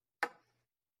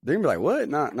 They're going to be like, what?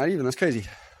 Not even. That's crazy.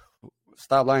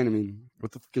 Stop lying to me.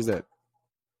 What the fuck is that?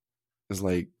 It's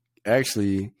like,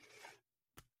 actually,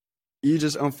 you're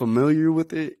just unfamiliar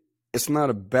with it. It's not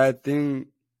a bad thing.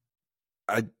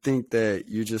 I think that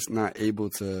you're just not able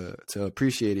to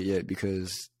appreciate it yet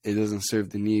because it doesn't serve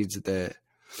the needs that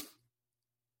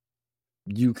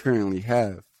you currently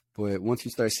have. But once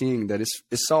you start seeing that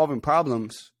it's solving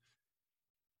problems,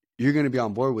 you're going to be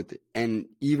on board with it. And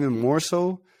even more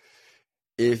so,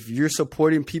 if you're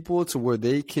supporting people to where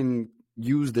they can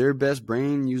use their best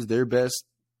brain, use their best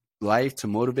life to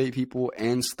motivate people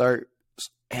and start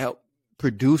help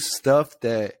produce stuff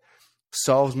that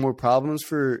solves more problems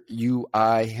for you,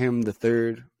 I, him, the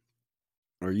third,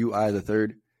 or you, I, the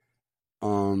third,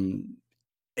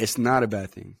 it's not a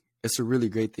bad thing. It's a really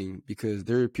great thing, because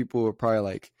there are people who are probably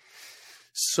like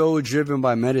so driven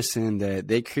by medicine that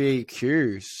they create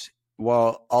cures,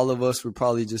 while all of us were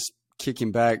probably just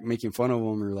kicking back, making fun of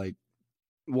them, or like,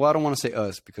 well, I don't want to say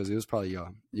us because it was probably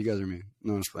y'all. You guys are me.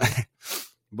 No, I'm just playing.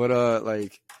 But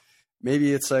like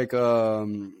maybe it's like us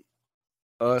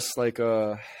like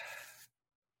just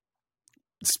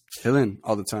chilling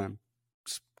all the time.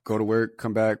 Just go to work,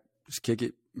 come back, just kick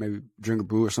it, maybe drink a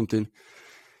brew or something.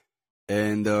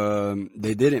 And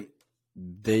they didn't.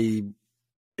 They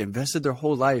invested their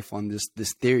whole life on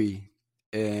this theory,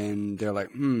 and they're like,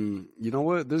 you know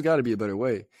what? There's got to be a better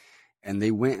way. And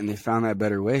they went and they found that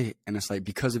better way. And it's like,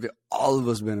 because of it, all of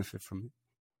us benefit from it.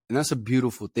 And that's a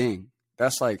beautiful thing.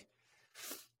 That's like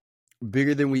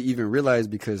bigger than we even realize,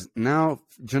 because now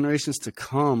generations to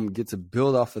come get to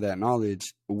build off of that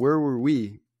knowledge. Where were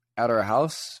we? At our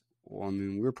house? Well, I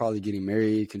mean, we're probably getting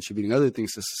married, contributing other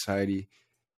things to society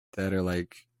that are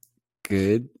like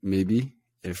good, maybe,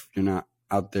 if you're not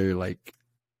out there like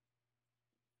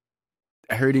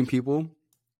hurting people,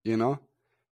 you know?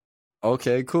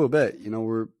 Okay, cool, bet. You know,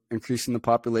 we're increasing the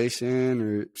population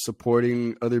or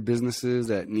supporting other businesses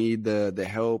that need the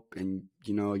help, and,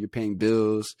 you know, you're paying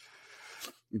bills,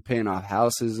 you're paying off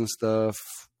houses and stuff.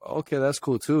 Okay, that's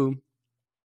cool too.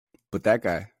 But that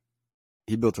guy,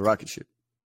 he built a rocket ship.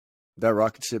 That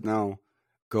rocket ship now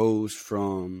goes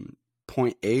from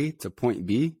point A to point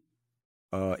B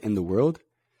in the world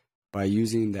by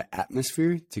using the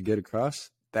atmosphere to get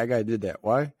across. That guy did that.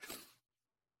 Why?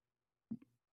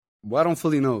 Well, I don't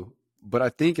fully know, but I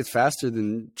think it's faster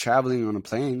than traveling on a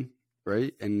plane,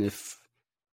 right? And if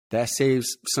that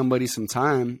saves somebody some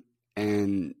time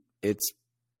and it's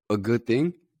a good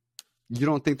thing, you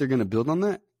don't think they're going to build on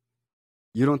that?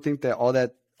 You don't think that all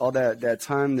that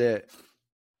time that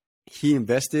he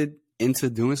invested into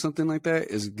doing something like that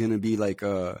is going to be like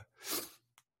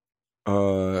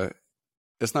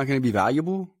it's not going to be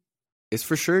valuable? It's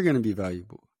for sure going to be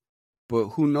valuable. But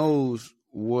who knows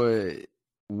what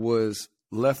was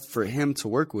left for him to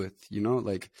work with, you know?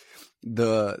 Like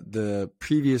the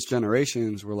previous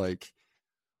generations were like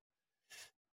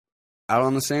out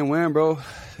on the same wind, bro.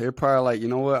 They're probably like, you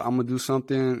know what, I'm gonna do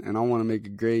something and I want to make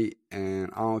it great,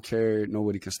 and I don't care,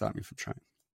 nobody can stop me from trying.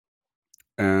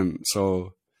 And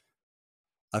so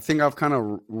I think I've kind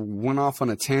of went off on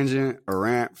a tangent, a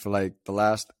rant for like the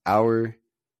last hour,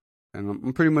 and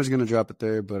I'm pretty much gonna drop it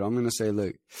there. But I'm gonna say,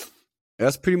 look,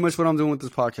 that's pretty much what I'm doing with this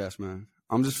podcast, man.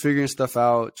 I'm just figuring stuff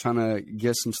out, trying to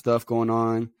get some stuff going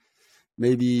on,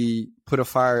 maybe put a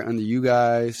fire under you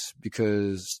guys,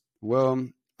 because, well,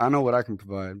 I know what I can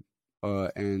provide.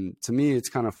 And to me, it's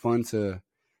kind of fun to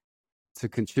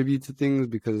contribute to things,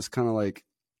 because it's kind of like,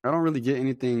 I don't really get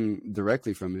anything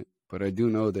directly from it, but I do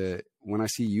know that when I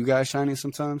see you guys shining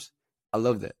sometimes, I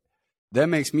love that. That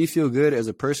makes me feel good as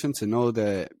a person to know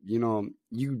that, you know,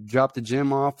 you dropped the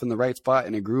gem off in the right spot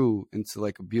and it grew into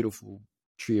like a beautiful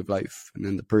tree of life. And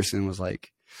then the person was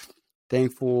like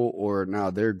thankful, or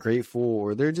now they're grateful,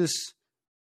 or they're just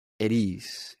at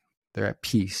ease. They're at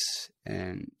peace.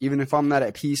 And even if I'm not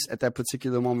at peace at that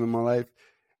particular moment in my life,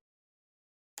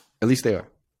 at least they are.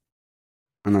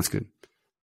 And that's good.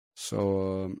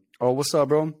 So, what's up,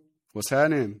 bro? What's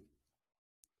happening?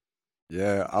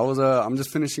 Yeah, I'm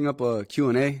just finishing up a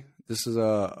Q&A. This is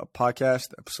a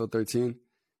podcast, episode 13.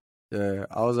 Yeah,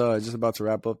 I was just about to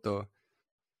wrap up though.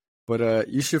 But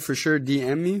you should for sure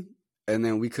DM me, and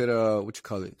then we could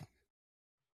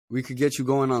we could get you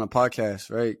going on a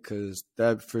podcast, right? Because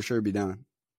that'd for sure be down.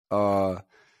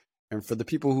 And for the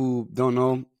people who don't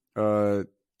know,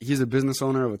 he's a business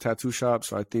owner of a tattoo shop,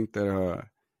 so I think that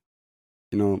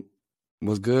you know,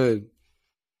 was good.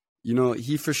 You know,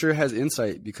 he for sure has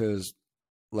insight, because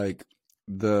like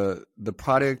the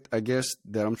product, I guess,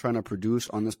 that I'm trying to produce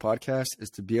on this podcast is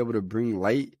to be able to bring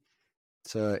light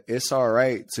to, it's all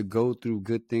right to go through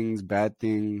good things, bad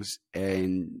things,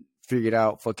 and figure it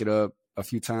out, fuck it up a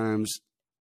few times,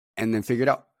 and then figure it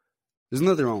out. There's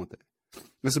nothing wrong with it.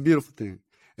 It's a beautiful thing,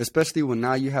 especially when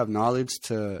now you have knowledge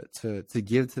to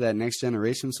give to that next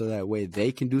generation, so that way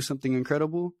they can do something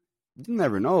incredible. You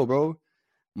never know, bro.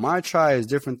 My try is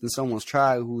different than someone's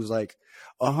try who's like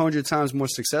 100 times more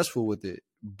successful with it.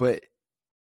 But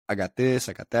I got this,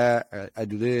 I got that, I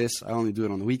do this, I only do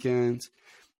it on the weekends.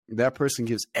 That person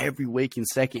gives every waking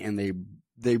second, and they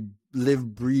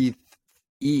live, breathe,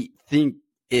 eat, think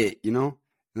it, you know? And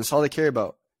that's all they care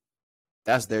about.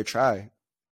 That's their try.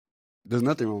 There's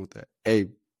nothing wrong with that. Hey,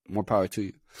 more power to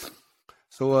you.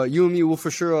 So you and me will for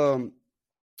sure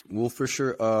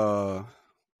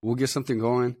we'll get something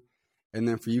going. And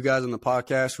then for you guys on the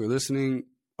podcast who are listening,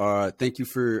 thank you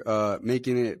for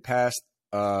making it past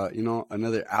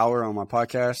another hour on my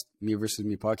podcast, Me versus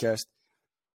Me podcast.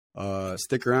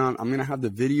 Stick around. I'm gonna have the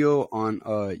video on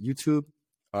YouTube,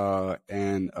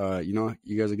 and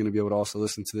you guys are gonna be able to also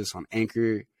listen to this on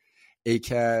Anchor,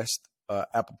 Acast,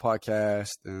 Apple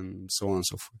Podcast, and so on and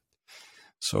so forth.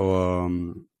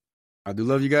 So I do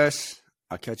love you guys.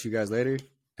 I'll catch you guys later,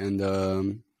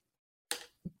 and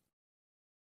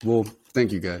well,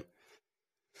 thank you, God.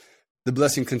 The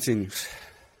blessing continues.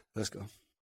 Let's go.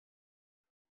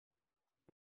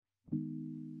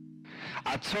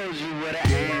 I told you what I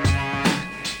am on.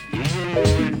 You hit me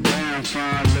with a damn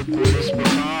fine. Look what it's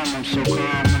become. I'm so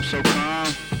calm, I'm so calm.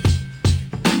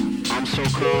 I'm so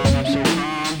calm, I'm so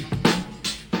calm.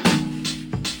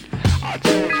 I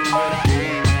told you what I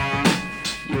am on.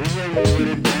 You hit me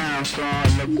with a damn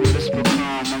fine. Look what it's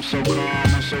become. I'm so calm,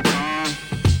 I'm so calm.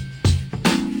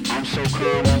 I'm so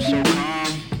calm, I'm so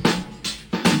calm.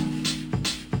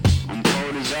 I'm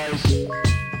cold as ice.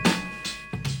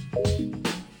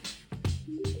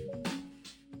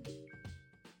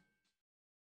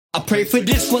 I pray for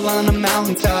this while on the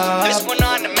mountaintop. This one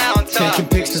on the mountaintop. Taking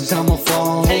pictures on my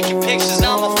phone. Taking pictures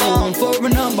on my phone. For a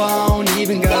number I don't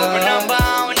even got. For a number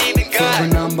I don't even For a got.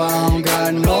 number I don't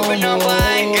got no For a number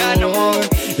I ain't got no more.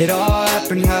 It all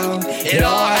happened how. It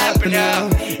all happened how.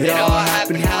 It all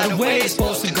happened how the way it's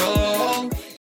supposed to go.